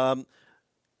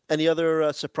 Any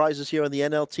other surprises here on the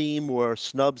NL team, or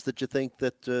snubs that you think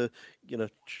that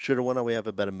should have won? We have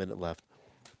about a minute left.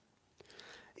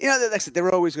 You know, like I said, there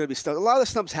were always going to be snubs. A lot of the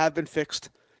snubs have been fixed.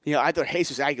 You know, I thought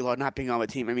Jesus Aguilar not being on the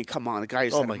team. I mean, come on, the guy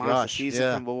who's had a monster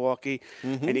season from Milwaukee,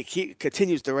 and he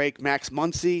continues to rake. Max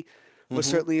Muncy was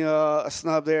certainly a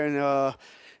snub there, and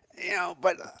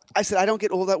but I said I don't get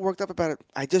all that worked up about it.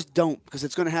 I just don't, because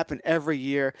it's going to happen every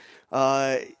year.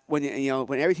 When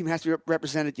every team has to be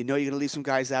represented, you're going to leave some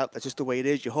guys out. That's just the way it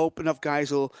is. You hope enough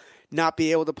guys will not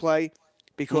be able to play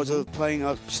because of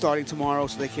starting tomorrow,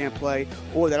 so they can't play,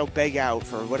 or that'll beg out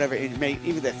for whatever,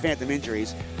 even the phantom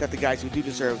injuries, that the guys who do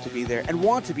deserve to be there and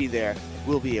want to be there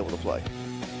will be able to play.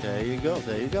 There you go.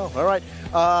 All right.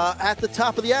 At the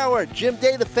top of the hour, Jim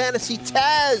Day, the Fantasy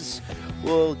Taz,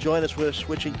 will join us. We're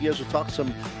switching gears. We'll talk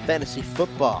some fantasy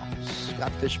football.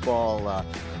 Scott Fishball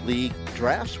League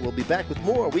drafts. We'll be back with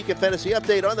more Weekend Fantasy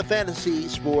Update on the Fantasy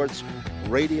Sports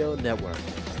Radio Network.